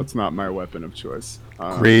not my weapon of choice.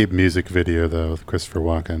 Great music video, though, with Christopher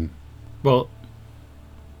Walken. Well,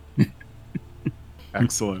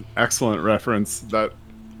 Excellent reference that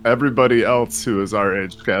everybody else who is our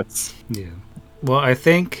age gets. yeah. Well, I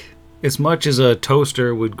think as much as a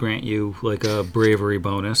toaster would grant you like a bravery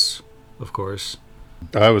bonus, of course.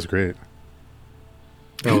 That was great.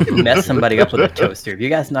 That was Mess somebody up with a toaster. Have you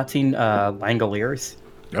guys not seen Langoliers?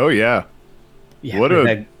 Oh yeah. Yeah, What where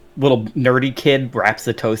a- the little nerdy kid wraps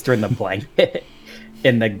the toaster in the blanket,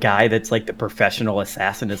 and the guy that's like the professional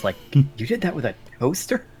assassin is like, "You did that with a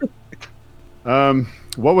toaster?"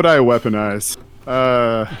 What would I weaponize?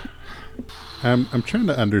 I'm trying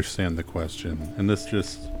to understand the question, and this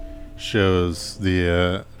just shows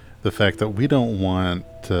the fact that we don't want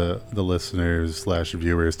the listeners /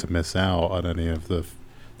 viewers to miss out on any of the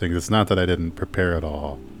things. It's not that I didn't prepare at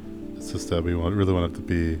all. It's just that we really want it to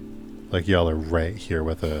be like y'all are right here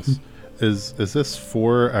with us. Is this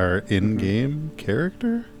for our in-game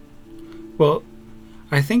character? Well,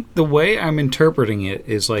 I think the way I'm interpreting it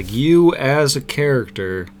is like you as a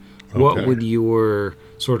character, what Okay. would your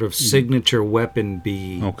sort of signature weapon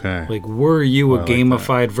be? Okay. Like, were you a I like that.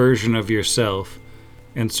 gamified version of yourself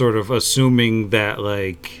and sort of assuming that,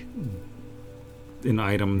 like, an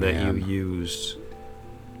item that you Man. used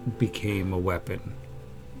became a weapon?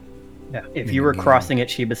 Yeah. If you were crossing at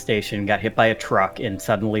Sheba Station, got hit by a truck, and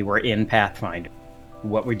suddenly were in Pathfinder,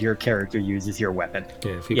 what would your character use as your weapon?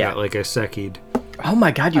 Yeah, if you Yeah. got, like, a Sekid. Oh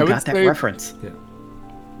my god, you I would got that say- reference.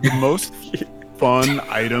 The most fun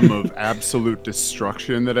item of absolute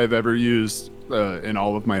destruction that I've ever used in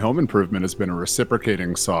all of my home improvement has been a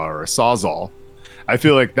reciprocating saw or a sawzall. I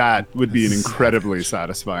feel like that would be an incredibly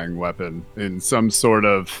satisfying weapon in some sort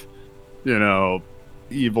of,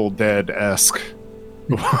 Evil Dead-esque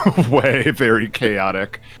way, very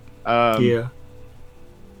chaotic. Yeah.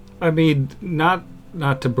 I mean, not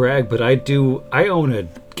to brag, but I own a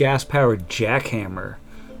gas-powered jackhammer,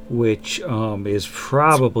 which is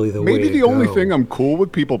probably the way Maybe to the only go. thing I'm cool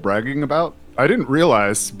with people bragging about. I didn't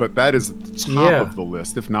realize, but that is the top Yeah. of the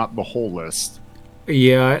list, if not the whole list.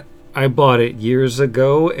 Yeah, I bought it years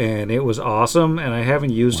ago, and it was awesome, and I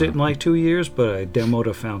haven't used it in like 2 years, but I demoed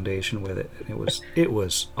a foundation with it, and it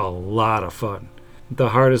was a lot of fun. The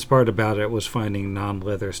hardest part about it was finding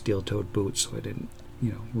non-leather steel-toed boots, so I didn't,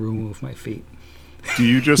 remove my feet. Do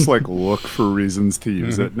you just look for reasons to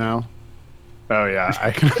use it now? Oh yeah,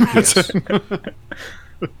 I can imagine.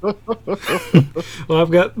 Well,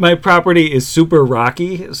 I've got my property is super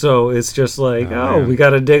rocky, so it's just like, man. we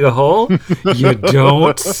got to dig a hole. You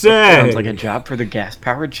don't say. Sounds like a job for the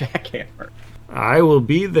gas-powered jackhammer. I will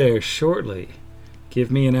be there shortly. Give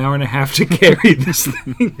me an hour and a half to carry this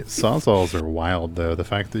thing. Sawzalls are wild, though. The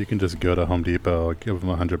fact that you can just go to Home Depot, give them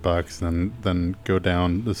 $100, and then go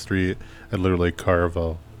down the street and literally carve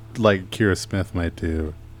like Kira Smith might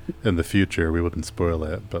do in the future. We wouldn't spoil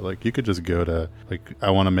it, but you could just go to I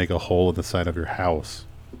want to make a hole in the side of your house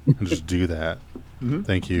and just do that.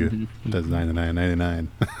 Thank you. That's $99.99.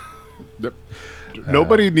 Yep.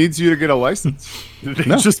 Nobody needs you to get a license. They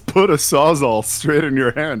No. just put a sawzall straight in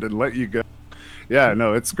your hand and let you go. Yeah,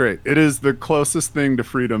 no, it's great. It is the closest thing to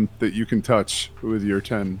freedom that you can touch with your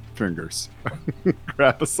 10 fingers.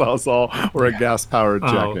 Grab a sawzall or a gas-powered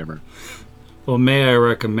jackhammer. Well, may I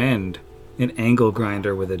recommend an angle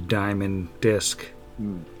grinder with a diamond disc?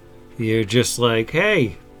 You're just like,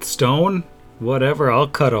 hey, stone, whatever, I'll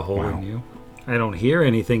cut a hole in you. I don't hear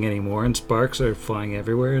anything anymore, and sparks are flying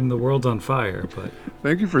everywhere, and the world's on fire, but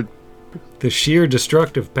Thank you for the sheer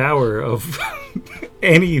destructive power of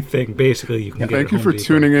anything, basically, you can get thank at you Home for Depot.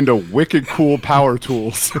 tuning into Wicked Cool Power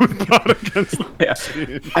Tools with God Against the Yeah.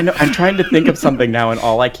 Machine. I know. I'm trying to think of something now, and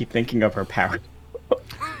all I keep thinking of are power.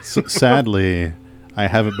 Sadly, I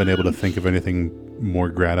haven't been able to think of anything more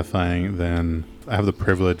gratifying than I have the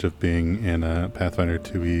privilege of being in a Pathfinder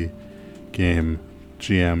 2e game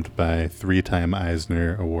GM'd by 3-time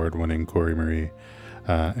Eisner Award-winning Corey Marie.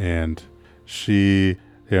 And she,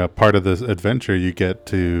 part of this adventure, you get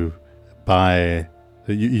to buy,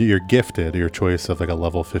 you're gifted your choice of a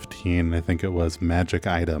level 15, I think it was, magic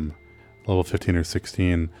item, level 15 or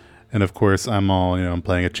 16. And of course, I'm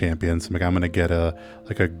playing a champion, so I'm going to get a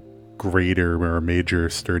greater or a major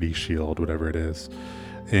sturdy shield, whatever it is.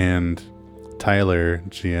 And Tyler,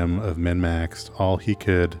 GM of MinMaxed,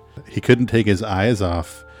 he couldn't take his eyes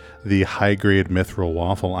off the high-grade mithril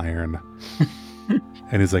waffle iron.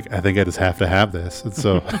 And he's like, I think I just have to have this. And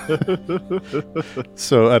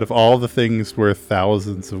so, out of all the things worth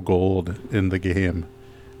thousands of gold in the game,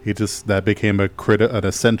 that became an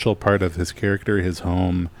essential part of his character, his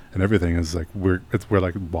home, and everything. Is we're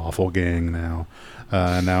like waffle gang now.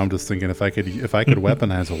 Now I'm just thinking if I could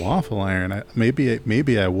weaponize a waffle iron, maybe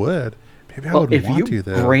I would. Maybe I would If want you to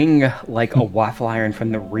though. bring a waffle iron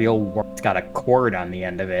from the real world, it's got a cord on the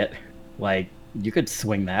end of it. You could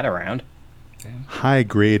swing that around. High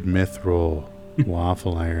grade mithril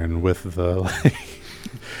waffle iron with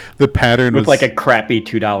the pattern With was a crappy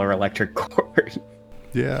 $2 electric cord.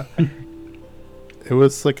 yeah. It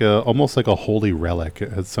was like almost like a holy relic.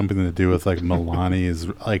 It had something to do with like Milani's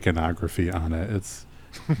iconography on it. It's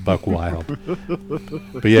buck wild.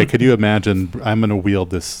 But yeah, could you imagine? I'm gonna wield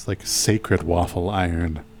this like sacred waffle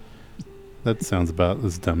iron. That sounds about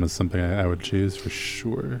as dumb as something I would choose for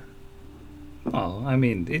sure. Oh, I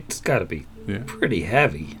mean, it's got to be Yeah, pretty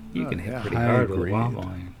heavy. You can hit yeah. pretty High hard with a grade. waffle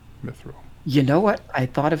iron. mithril. You know what? I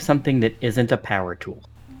thought of something that isn't a power tool.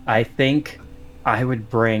 I think I would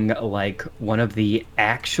bring like one of the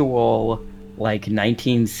actual like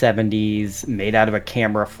 1970s made out of a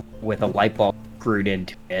camera with a light bulb screwed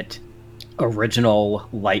into it original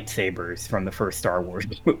lightsabers from the first Star Wars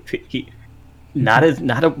movie. Not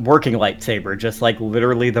a working lightsaber, just like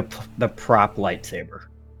literally the prop lightsaber.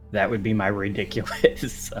 That would be my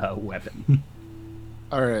ridiculous weapon.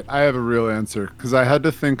 All right, I have a real answer because I had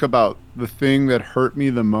to think about the thing that hurt me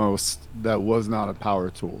the most that was not a power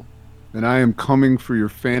tool. And I am coming for your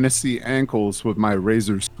fantasy ankles with my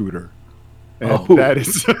razor scooter. And Oh. that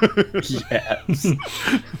is Yes.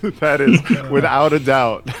 that is without a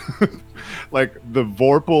doubt like the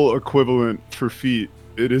Vorpal equivalent for feet.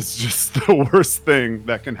 It is just the worst thing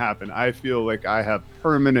that can happen. I feel like I have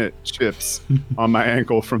permanent chips on my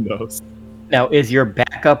ankle from those. Now, is your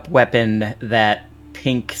backup weapon that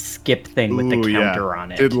pink skip thing with the Ooh, yeah. counter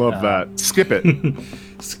on it? Did love that. Skip it.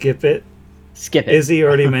 Skip it. Skip it. Izzy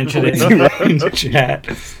already mentioned it in the chat.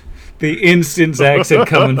 The instant accent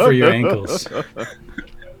coming for your ankles.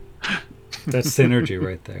 That's synergy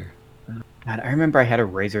right there. God, I remember I had a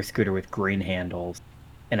razor scooter with green handles,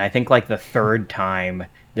 and I think like the third time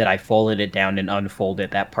that I folded it down and unfolded,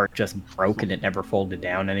 that part just broke and it never folded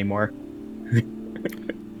down anymore.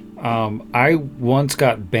 I once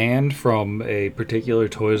got banned from a particular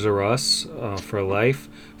Toys R Us for life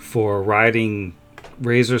for riding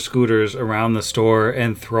razor scooters around the store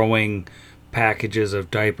and throwing packages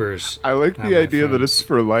of diapers. I like Not the my idea that friends. it's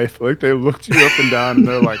for life. Like they looked you up and down and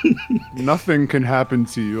they're like, nothing can happen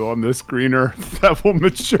to you on this green earth that will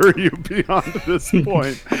mature you beyond this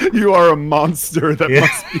point. You are a monster that Yeah.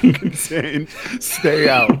 must be contained. Stay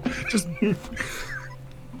out. Just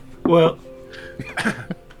Well,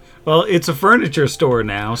 it's a furniture store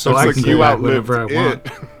now, so Looks I like can you go back whenever I outlived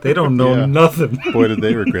want. it. They don't know Yeah. nothing. Boy, did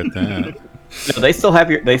they regret that. No, they still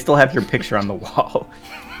have your picture on the wall.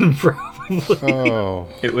 Probably. Oh,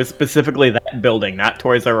 It was specifically that building, not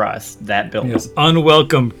Toys R Us. That building. Yes,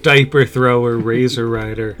 unwelcome diaper thrower, razor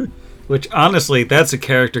rider. Which honestly, that's a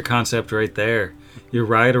character concept right there. You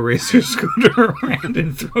ride a razor scooter around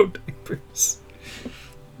and throw diapers.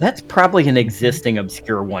 That's probably an existing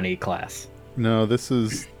obscure 1E class. no, this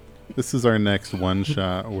is our next one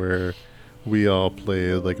shot where we all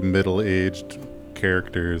play like middle-aged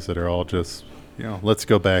characters that are all just, let's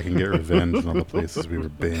go back and get revenge on the places we were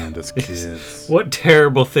banned as kids. What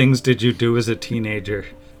terrible things did you do as a teenager?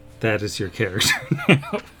 That is your character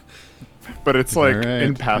now. But it's like All right,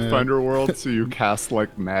 in Pathfinder world, so you cast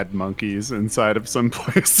like mad monkeys inside of some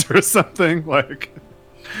place or something. Like,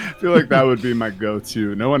 I feel like that would be my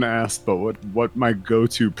go-to. No one asked, but what my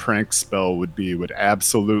go-to prank spell would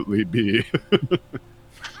absolutely be.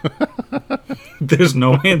 There's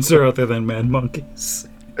no answer other than mad monkeys.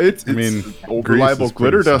 It's mean, old Grease reliable is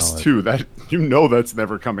glitter pretty dust solid. too. That that's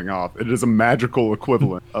never coming off. It is a magical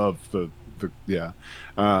equivalent of the yeah.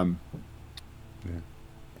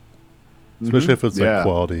 Especially if it's like Yeah.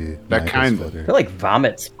 quality. That Magus kind- glitter. I feel like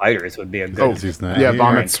vomit spiders would be a good. Oh, He's not Yeah, here.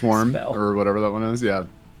 vomit Prank swarm spell. or whatever that one is. Yeah,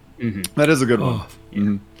 Mhm. that is a good one. Oh,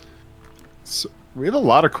 Mhm. So we have a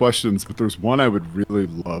lot of questions, but there's one I would really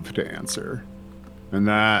love to answer, and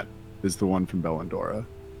that is the one from Bellandora.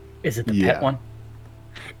 Is it the Yeah. pet one?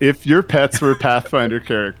 If your pets were Pathfinder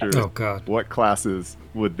characters, oh God. what classes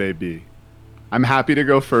would they be? I'm happy to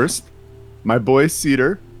go first. My boy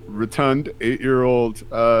Cedar, rotund 8-year-old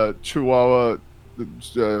Chihuahua,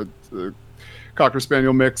 Cocker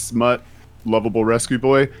Spaniel mix, mutt, lovable rescue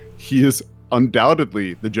boy. He is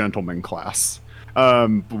undoubtedly the gentleman class,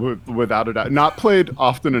 without a doubt. Not played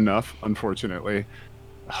often enough, unfortunately.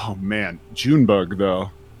 Oh man, Junebug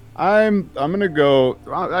though. I'm gonna go.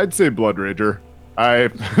 I'd say Blood Rager.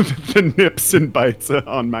 The nips and bites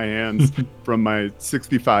on my hands from my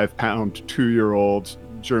 65-pound 2-year-old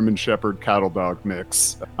German Shepherd cattle dog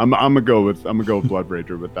mix. I'm gonna go with Blood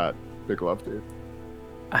Rager with that big love, dude.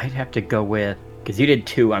 I'd have to go with, because you did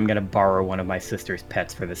 2. I'm gonna borrow one of my sister's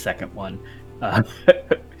pets for the second one.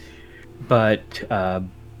 But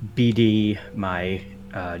BD, my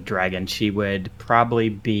dragon, she would probably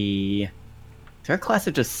be. Is there a class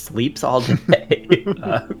that just sleeps all day?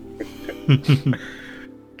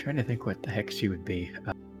 Trying to think what the heck she would be.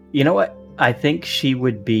 You know what? I think she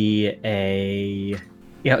would be a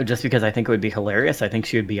Just because I think it would be hilarious, I think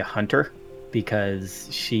she would be a hunter because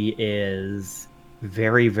she is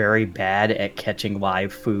very, very bad at catching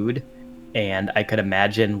live food. And I could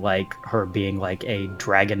imagine like her being like a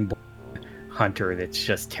dragon hunter that's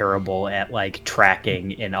just terrible at like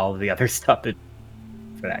tracking and all of the other stuff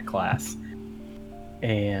for that class.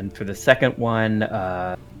 And for the second one,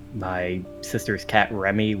 my sister's cat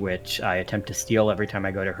Remy, which I attempt to steal every time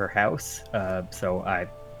I go to her house. So I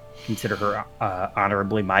consider her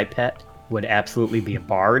honorably my pet, would absolutely be a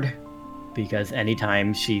bard, because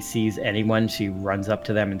anytime she sees anyone, she runs up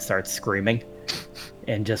to them and starts screaming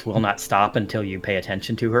and just will not stop until you pay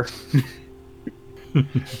attention to her.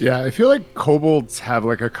 Yeah, I feel like kobolds have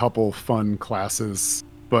like a couple fun classes,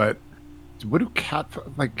 but what do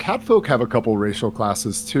catfolk have a couple racial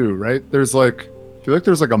classes too, right? There's like, I feel like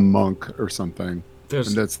there's like a monk or something. And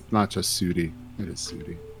that's not just Sudi. It is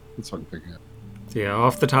Sudi. That's what I'm thinking of. Yeah,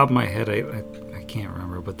 off the top of my head, I can't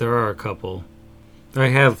remember, but there are a couple. I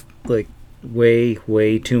have like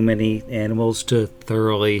way too many animals to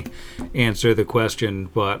thoroughly answer the question,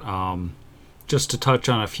 but just to touch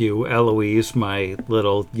on a few, Eloise, my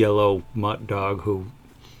little yellow mutt dog, who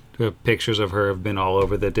the pictures of her have been all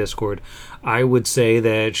over the Discord, I would say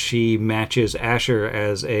that she matches Asher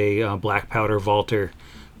as a black powder vaulter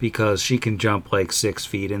because she can jump like 6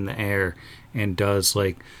 feet in the air and does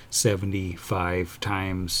like 75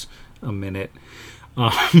 times a minute.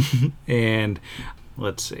 And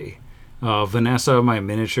let's see. Vanessa, my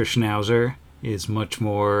miniature schnauzer, is much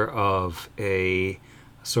more of a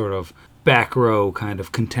sort of back row kind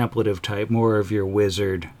of contemplative type, more of your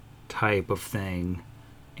wizard type of thing.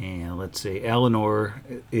 And let's see, Eleanor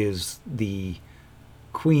is the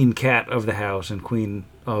queen cat of the house and queen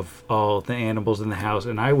of all the animals in the house.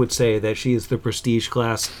 And I would say that she is the prestige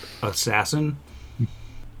class assassin,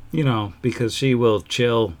 because she will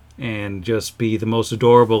chill and just be the most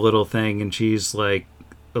adorable little thing. And she's like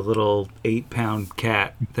a little 8-pound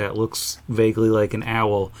cat that looks vaguely like an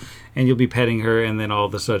owl. And you'll be petting her, and then all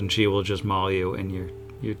of a sudden she will just maul you, and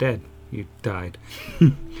you're dead. You died.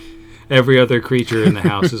 Every other creature in the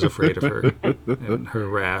house is afraid of her and her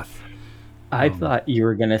wrath. I thought you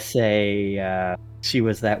were going to say she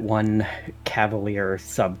was that one cavalier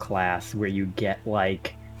subclass where you get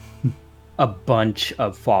like a bunch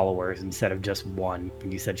of followers instead of just one.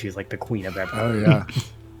 You said she was like the queen of everything. Oh, yeah.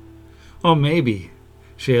 Oh, maybe.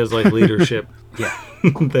 She has like leadership. Yeah.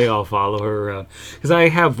 They all follow her around. Because I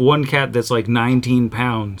have one cat that's like 19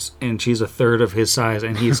 pounds, and she's a third of his size,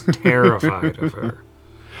 and he's terrified of her.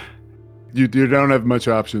 You don't have much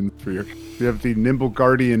option for you have the nimble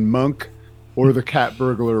guardian monk or the cat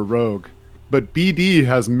burglar rogue. But BD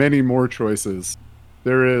has many more choices.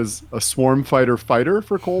 There is a swarm fighter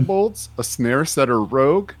for kobolds, a snare setter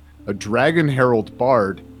rogue, a dragon herald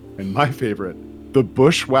bard, and my favorite, the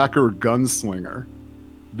bushwhacker gunslinger.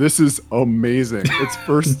 This is amazing. Its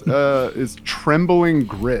first is Trembling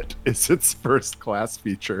Grit. It's its first class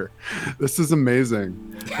feature. This is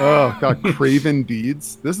amazing. Oh, God, Craven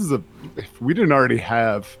Deeds. If we didn't already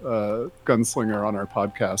have Gunslinger on our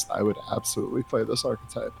podcast, I would absolutely play this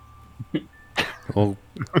archetype. We'll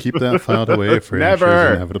keep that filed away for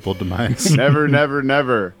Asher's inevitable demise.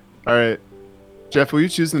 Never. All right. Jeff, will you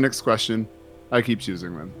choose the next question? I keep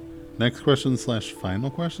choosing them. Next question / final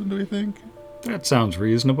question, do we think? That sounds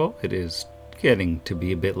reasonable. It is getting to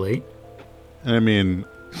be a bit late. I mean,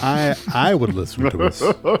 I would listen to us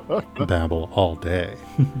babble all day,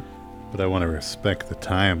 but I want to respect the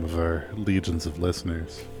time of our legions of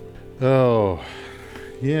listeners. Oh,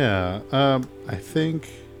 yeah. I think,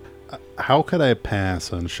 how could I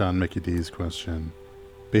pass on Sean Mickey D's question?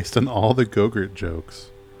 Based on all the Go-Gurt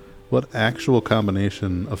jokes, what actual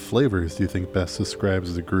combination of flavors do you think best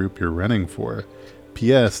describes the group you're running for?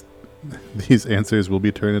 P.S. These answers will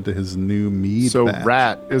be turned into his new mead batch.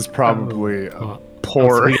 Rat is probably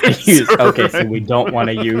poor. Okay, so we don't want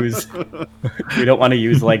to use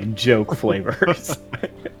like joke flavors.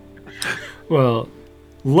 Well,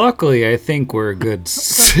 luckily, I think we're a good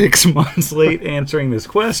 6 months late answering this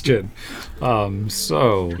question.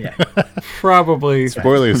 Probably.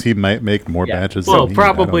 Spoilers: he might make more batches. Well, than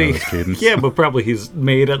probably. Yeah, but probably he's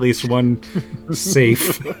made at least one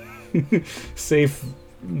safe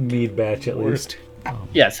mead batch at least.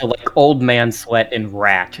 Yeah, so like Old Man Sweat and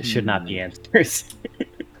Rat should not be answers.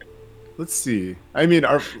 Let's see. I mean,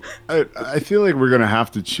 I feel like we're gonna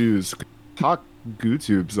have to choose. Talk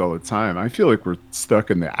GooTubes all the time. I feel like we're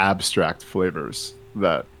stuck in the abstract flavors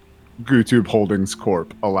that GooTube Holdings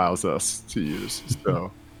Corp allows us to use.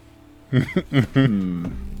 So,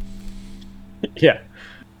 Yeah.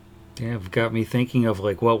 You've got me thinking of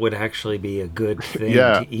like what would actually be a good thing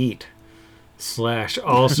to eat. /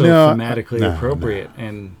 also No, thematically no, appropriate.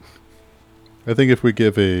 And I think if we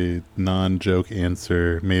give a non-joke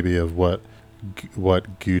answer, maybe of what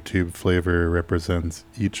GooTube flavor represents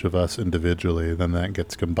each of us individually, then that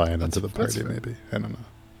gets combined into the that's party. fair. Maybe, I don't know.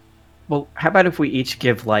 Well, how about if we each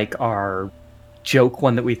give like our joke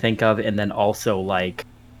one that we think of, and then also like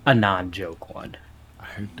a non-joke one.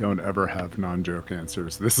 I don't ever have non-joke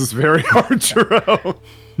answers. This is very hard, Jerome.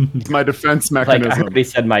 It's my defense Like I mechanism. already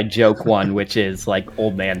said, my joke one, which is like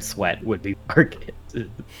old man sweat, would be Vargas.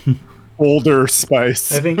 Older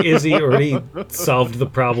Spice. I think Izzy already solved the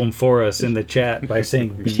problem for us in the chat by saying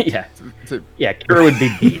beat. Yeah, yeah, Kira would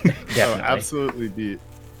be beat. Oh, Definitely. absolutely beat.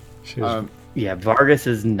 She was- Yeah,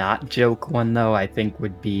 Vargas's not joke one though, I think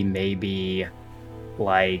would be maybe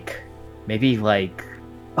like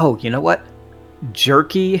oh, you know what?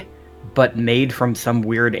 Jerky, but made from some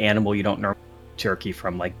weird animal you don't know jerky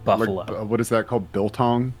from, like buffalo. Like, what is that called?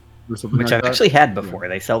 Biltong or something which like I've that? actually had before.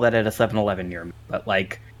 They sell that at a 7-Eleven near me. But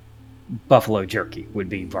like buffalo jerky would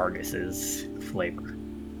be Vargas's flavor.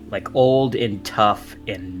 Like old and tough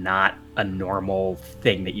and not a normal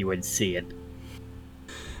thing that you would see it.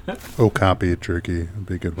 Okapi jerky would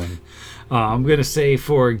be a good one. I'm going to say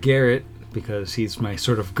for Garrett, because he's my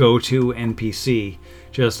sort of go-to NPC,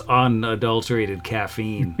 just unadulterated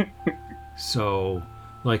caffeine. So,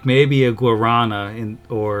 like maybe a guarana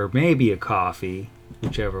or maybe a coffee,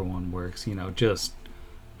 whichever one works, just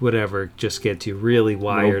whatever just gets you really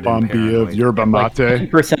wired and Bombilla, paranoid. yerba Like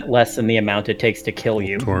mate. 10% less than the amount it takes to kill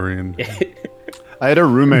you. Taurine. I had a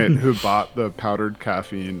roommate who bought the powdered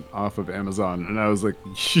caffeine off of Amazon, and I was like,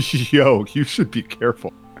 "Yo, you should be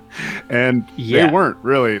careful." And Yeah. they weren't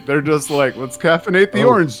really. They're just like, "Let's caffeinate the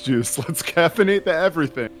orange juice. Let's caffeinate the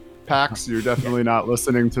everything." Pax, you're definitely not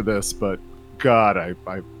listening to this, but God, I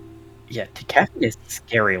Yeah, caffeine is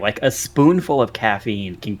scary. Like a spoonful of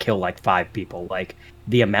caffeine can kill like 5 people. Like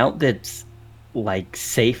the amount that's like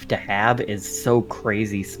safe to have is so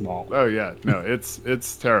crazy small. oh yeah, no,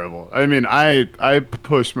 it's terrible. I mean, I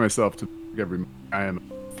push myself to every. I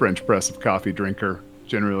am a French press of coffee drinker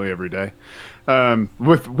generally every day,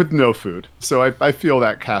 with no food. So I feel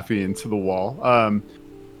that caffeine to the wall. I'm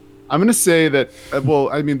gonna say that. Well,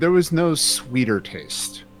 I mean, there was no sweeter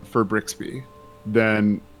taste for Brixby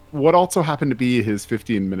than what also happened to be his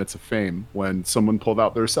 15 minutes of fame when someone pulled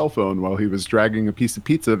out their cell phone while he was dragging a piece of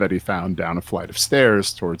pizza that he found down a flight of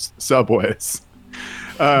stairs towards the subways.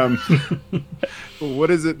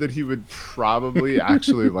 What is it that he would probably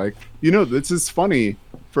actually like? This is funny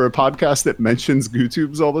for a podcast that mentions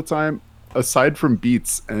GooTubes all the time. Aside from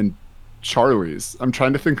Beats and Charlie's, I'm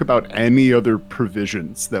trying to think about any other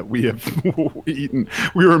provisions that we have eaten.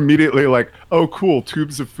 We were immediately like, oh, cool,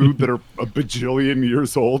 tubes of food that are a bajillion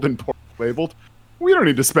years old and poorly labeled. We don't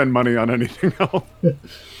need to spend money on anything else.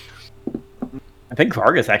 I think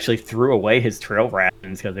Vargas actually threw away his trail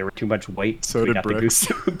rations because they were too much weight. So we did got the Brooks.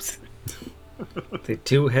 goose tubes. They're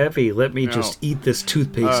too heavy. Let me No. just eat this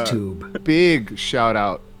toothpaste tube. Big shout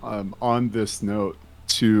out on this note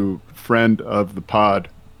to friend of the pod,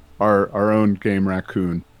 our own Game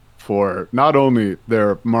Raccoon, for not only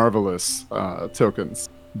their marvelous tokens,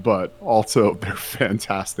 but also their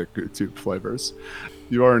fantastic GooTube flavors.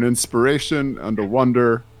 You are an inspiration and a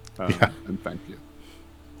wonder, and thank you.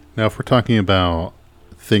 Now, if we're talking about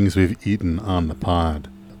things we've eaten on the pod,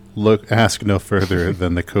 ask no further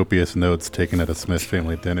than the copious notes taken at a Smith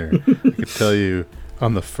family dinner. I could tell you,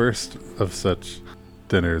 on the first of such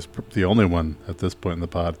dinners, the only one at this point in the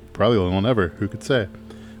pod, probably the only one ever, who could say,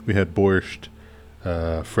 we had borscht,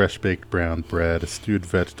 fresh baked brown bread, stewed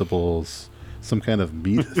vegetables, some kind of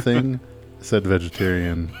meat thing. Said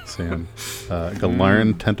vegetarian, Sam.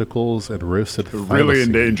 Galarn tentacles and roasted Really thylacine.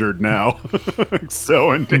 endangered now.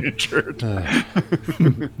 So endangered.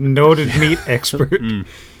 Noted meat expert.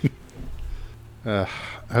 I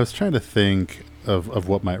was trying to think of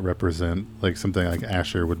what might represent like something like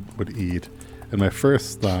Asher would eat, and my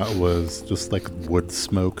first thought was just like wood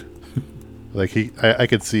smoke. Like I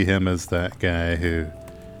could see him as that guy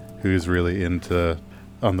who's really into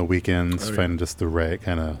on the weekends finding just the right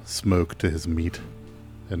kind of smoke to his meat,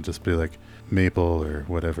 and just be like maple or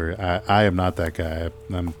whatever. I am not that guy.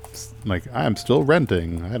 I'm still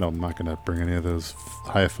renting. I'm not gonna bring any of those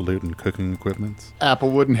highfalutin cooking equipments.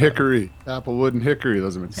 Applewood and hickory. Applewood and hickory.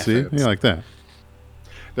 Those are See, you like that?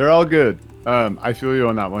 They're all good. I feel you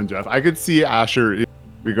on that one, Jeff. I could see Asher. If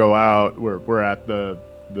we go out. We're at the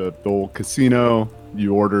old casino.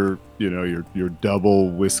 You order, your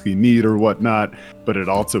double whiskey neat or whatnot, but it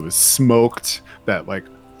also is smoked. That like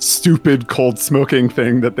stupid cold smoking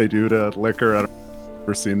thing that they do to liquor. I've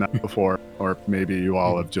never seen that before, or maybe you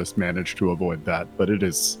all have just managed to avoid that. But it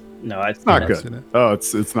is No, it's Not I've seen good. it. Oh,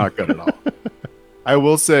 it's not good at all. I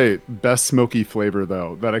will say, best smoky flavor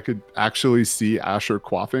though that I could actually see Asher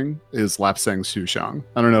quaffing is Lapsang Souchong.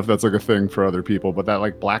 I don't know if that's like a thing for other people, but that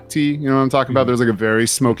like black tea, you know what I'm talking about? There's like a very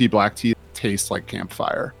smoky black tea that tastes like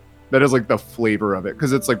campfire. That is like the flavor of it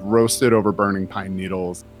because it's like roasted over burning pine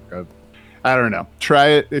needles. I don't know. Try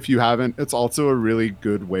it if you haven't. It's also a really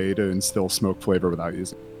good way to instill smoke flavor without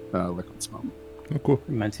using liquid smoke. Oh, cool.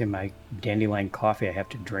 Reminds me of my dandelion coffee I have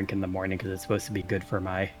to drink in the morning because it's supposed to be good for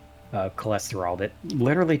my cholesterol. That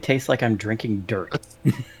literally tastes like I'm drinking dirt.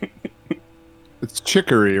 It's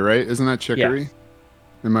chicory, right? Isn't that chicory?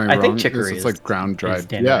 Am I wrong? I think chicory It's is like ground is dried.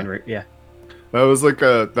 dandelion Yeah, root. Yeah.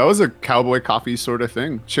 that was a cowboy coffee sort of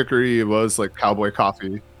thing. Chicory was like cowboy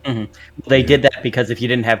coffee. They did that because if you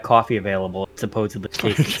didn't have coffee available, it supposedly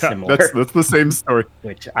tasted Yeah, similar. that's the same story.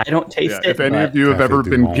 Which I don't taste Yeah, it. if any but of you have Cafe ever du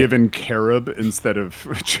been Monde. given carob instead of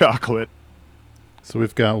chocolate, So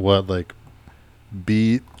we've got what, like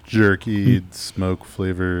beet jerky, smoke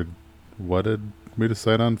flavored. What did we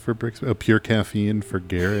decide on for bricks? Oh, pure caffeine for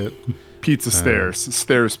Garrett. pizza stairs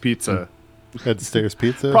pizza, Ed Stairs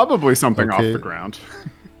Pizza. probably something off Okay. the ground.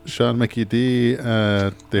 Sean Mickey D.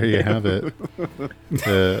 There you have it.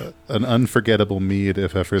 An unforgettable mead,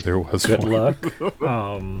 if ever there was good one.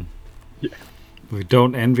 luck. We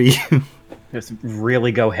don't envy you. Just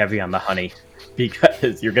really go heavy on the honey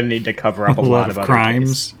because you're going to need to cover up a, A lot of other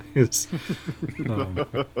crimes.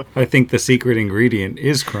 I think the secret ingredient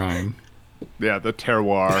is crime. Yeah, the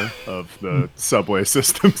terroir of the subway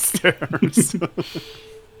system stairs.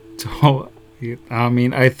 So, I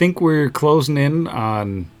mean, I think we're closing in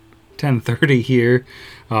on 10:30 here.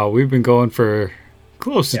 We've been going for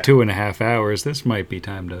close to 2.5 hours. This might be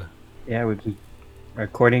time to. Yeah, we've been,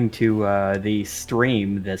 according to the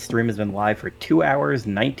stream has been live for 2 hours,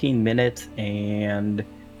 19 minutes, and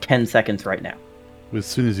 10 seconds right now. As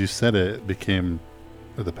soon as you said it, it became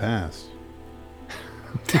the past.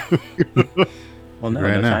 Well, no,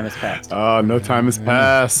 Right no now. time has passed. No time has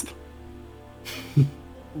passed.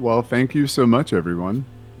 Well, thank you so much, everyone,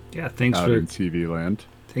 Yeah, thanks out for in TV land.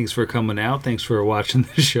 coming out. Thanks for watching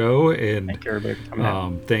the show, and Thank you, everybody, for coming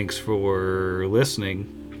out. thanks for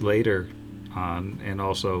listening later on, and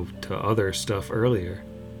also to other stuff earlier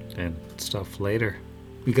and stuff later.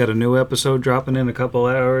 We got a new episode dropping in a couple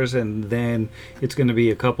hours, and then it's going to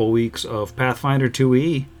be a couple weeks of Pathfinder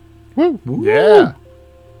 2E. Woo! Yeah,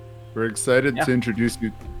 we're excited Yeah. to introduce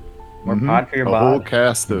you. More pod for your a whole bod.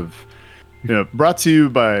 cast of, brought to you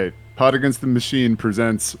by Pod Against the Machine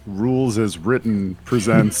presents Rules as Written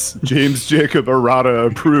presents James Jacob Arata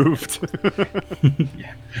approved.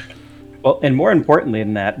 Well, and more importantly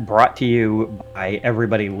than that, brought to you by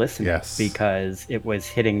everybody listening. Yes. Because it was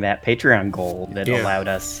hitting that Patreon goal that Yeah. allowed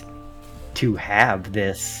us to have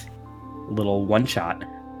this little one shot.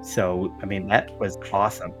 So, I mean, that was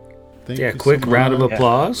awesome. Thank Yeah, you quick so round of much.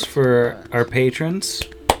 applause for our patrons.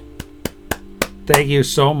 Thank you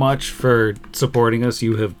so much for supporting us.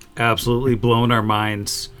 You have absolutely blown our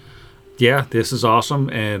minds. Yeah, this is awesome,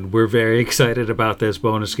 and we're very excited about this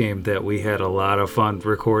bonus game that we had a lot of fun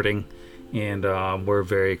recording, and we're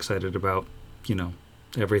very excited about,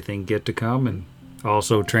 everything yet to come, and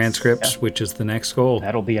also transcripts, which is the next goal.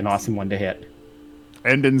 That'll be an awesome one to hit.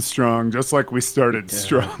 Ending strong, just like we started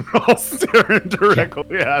strong. All staring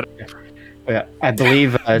directly at it. Yeah, I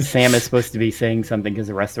believe Sam is supposed to be saying something because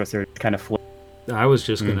the rest of us are kind of I was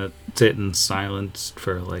just gonna sit in silence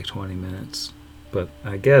for like 20 minutes, but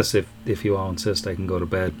I guess if you all insist, I can go to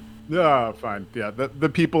bed. Yeah, fine. Yeah, the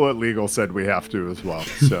people at legal said we have to as well.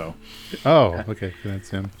 So, Oh, okay. That's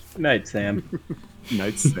him. night, Sam.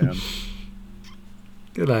 night stand.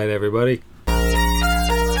 Good night, everybody.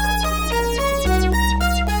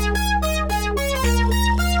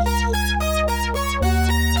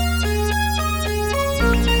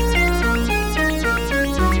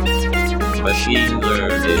 Machine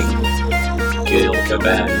learning. Kill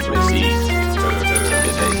command received.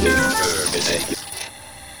 Terminating.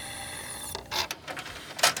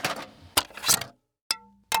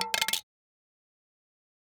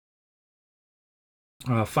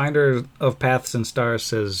 Finder of Paths and Stars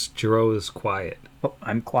says Jiro is quiet. Oh,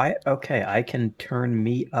 I'm quiet? Okay, I can turn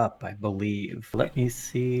me up, I believe. Let me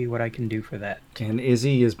see what I can do for that. And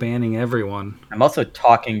Izzy is banning everyone. I'm also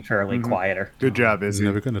talking fairly quieter. Good job, Is Izzy.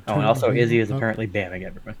 never gonna Oh, turn and also Izzy is up. apparently bamming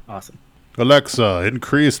everyone. Awesome. Alexa,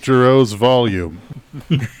 increase Jero's volume.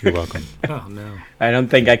 You're welcome. Oh no. I don't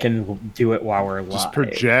think I can do it while we're live. Just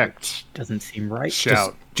project. Doesn't seem right.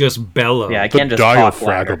 Shout. Just bellow. Yeah, I The can't just talk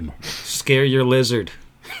louder. diaphragm. Scare your lizard.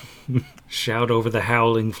 Shout over the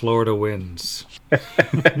howling Florida winds.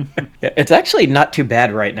 Yeah, it's actually not too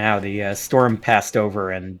bad right now. The storm passed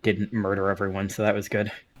over and didn't murder everyone, so that was good.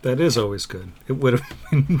 That is always good. It would have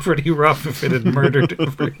been pretty rough if it had murdered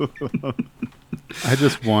everyone. I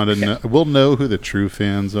just want to know. We'll know who the true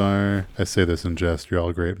fans are. I say this in jest. You're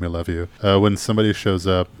all great. We love you. When somebody shows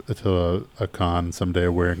up to a con someday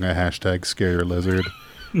wearing a hashtag scare your lizard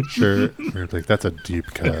shirt, we're like, that's a deep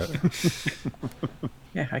cut.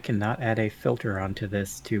 Yeah, I cannot add a filter onto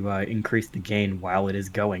this to increase the gain while it is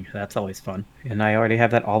going. That's always fun. And I already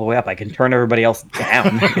have that all the way up. I can turn everybody else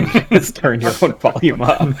down and just turn your own volume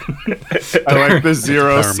up. I like the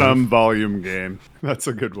zero-sum volume game. That's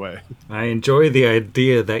a good way. I enjoy the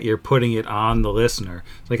idea that you're putting it on the listener.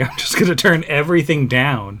 Like, I'm just going to turn everything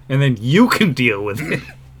down, and then you can deal with it.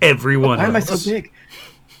 Everyone Why am I else. so big?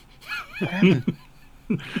 What happened?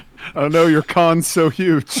 Oh no, your con's so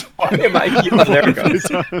huge. Why am I? Oh, there it goes.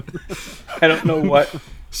 I don't know what.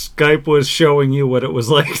 Skype was showing you what it was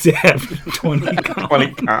like to have 20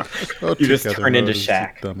 20 You just turn into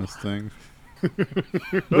Shaq. Dumbest thing.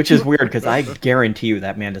 Which is weird because I guarantee you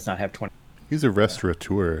that man does not have 20. He's a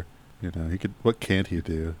restaurateur. You know, he could. What can't he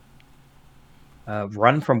do?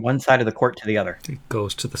 Run from one side of the court to the other. He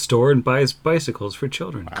goes to the store and buys bicycles for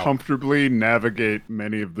children. Comfortably navigate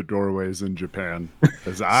many of the doorways in Japan,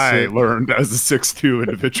 as I learned as a 6'2"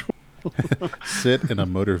 individual. Sit in a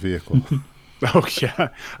motor vehicle. Oh yeah.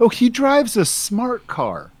 Oh, he drives a smart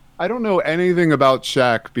car. I don't know anything about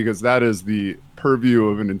Shaq because that is the purview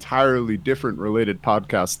of an entirely different related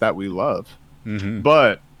podcast that we love. Mm-hmm.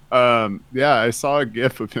 But yeah, I saw a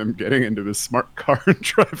GIF of him getting into his smart car and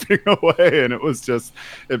driving away, and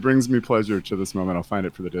it brings me pleasure to this moment. I'll find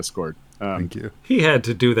it for the Discord. Thank you. He had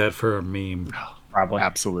to do that for a meme. Probably.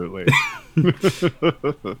 Absolutely.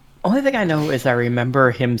 Only thing I know is I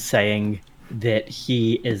remember him saying that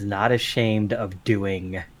he is not ashamed of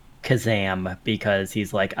doing Kazam because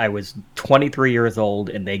he's like, I was 23 years old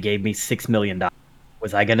and they gave me $6 million.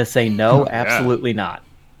 Was I going to say no? Absolutely not.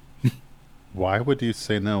 Why would you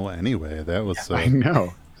say no anyway? That was I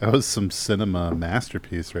know. That was some cinema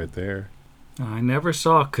masterpiece right there. I never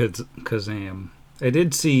saw Kazam. I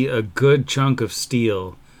did see a good chunk of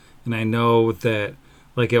Steel, and I know that,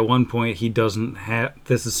 like, at one point he doesn't have...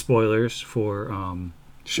 This is spoilers for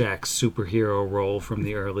Shaq's superhero role from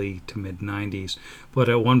the early to mid-90s, but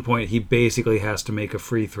at one point he basically has to make a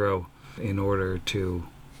free throw in order to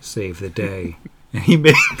save the day. And he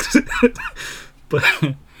makes it.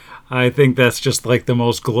 But... I think that's just like the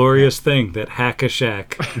most glorious thing, that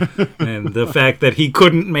Hack-a-Shaq. And the fact that he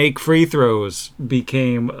couldn't make free throws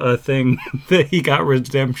became a thing that he got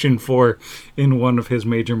redemption for in one of his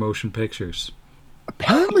major motion pictures.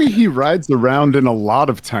 Apparently he rides around in a lot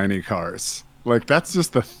of tiny cars. Like, that's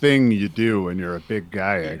just the thing you do when you're a big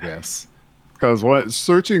guy, I guess. Because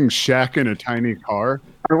searching Shaq in a tiny car?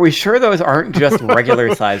 Are we sure those aren't just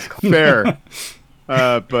regular sized cars? Fair.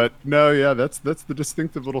 But no, yeah, that's the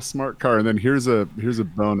distinctive little smart car. And then here's a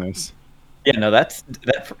bonus. Yeah, no, that's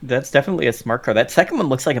definitely a smart car. That second one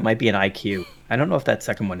looks like it might be an IQ. I don't know if that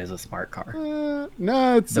second one is a smart car.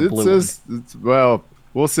 No, it blue says, well,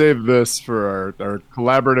 we'll save this for our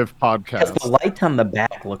collaborative Because podcast. the lights on the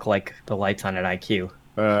back look like the lights on an IQ.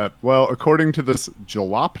 Well, according to this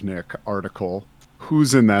Jalopnik article,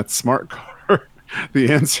 who's in that smart car?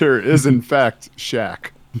 The answer is, in fact,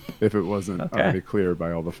 Shaq. If it wasn't already clear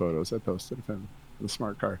by all the photos I posted of him in the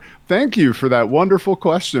smart car. Thank you for that wonderful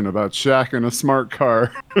question about Shaq in a smart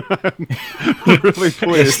car. I'm really Yes,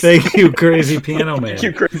 pleased. thank you, Crazy Piano Man. Thank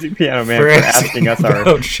you, Crazy Piano Man, For for asking us our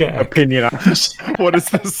about Shaq. opinion on Shaq. What is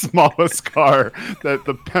the smallest car that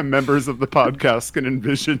the members of the podcast can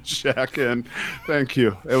envision Shaq in? Thank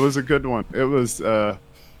you. It was a good one. It was...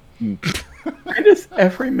 Why does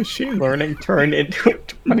every machine learning turn into a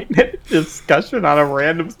 20-minute discussion on a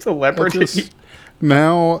random celebrity?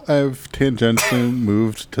 Now I've tangentially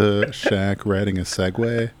moved to Shaq riding a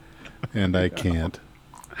Segway, and I can't.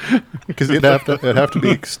 Because it'd have to be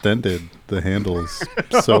extended. The handle's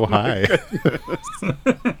so high.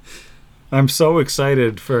 I'm so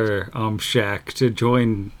excited for Shaq to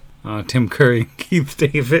join Tim Curry and Keith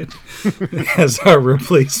David as our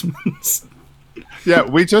replacements. Yeah,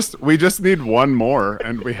 we just need one more,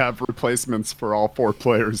 and we have replacements for all 4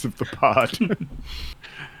 players of the pod.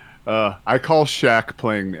 I call Shaq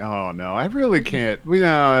playing. Oh no, I really can't. We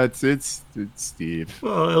know it's Steve.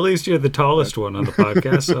 Well, at least you're the tallest one on the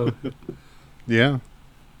podcast, so Yeah.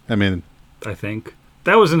 I mean, I think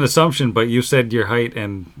that was an assumption, but you said your height,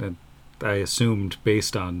 and I assumed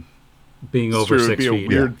based on being It's over true, 6 it'd be feet. a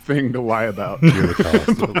weird thing to lie about. you're the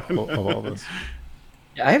tallest of all this.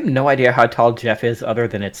 I have no idea how tall Jeff is, other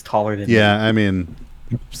than it's taller than me. Yeah, I mean,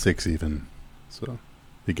 6 even. So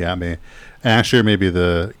you got me. Asher may be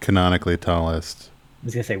the canonically tallest. I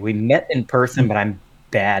was gonna say we met in person, but I'm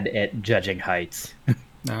bad at judging heights. All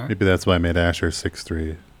right. Maybe that's why I made Asher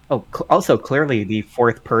 6'3". Oh, also clearly the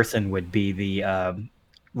fourth person would be the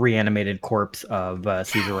reanimated corpse of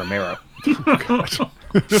Cesar Romero.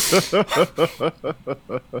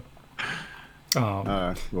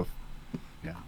 Um, Well,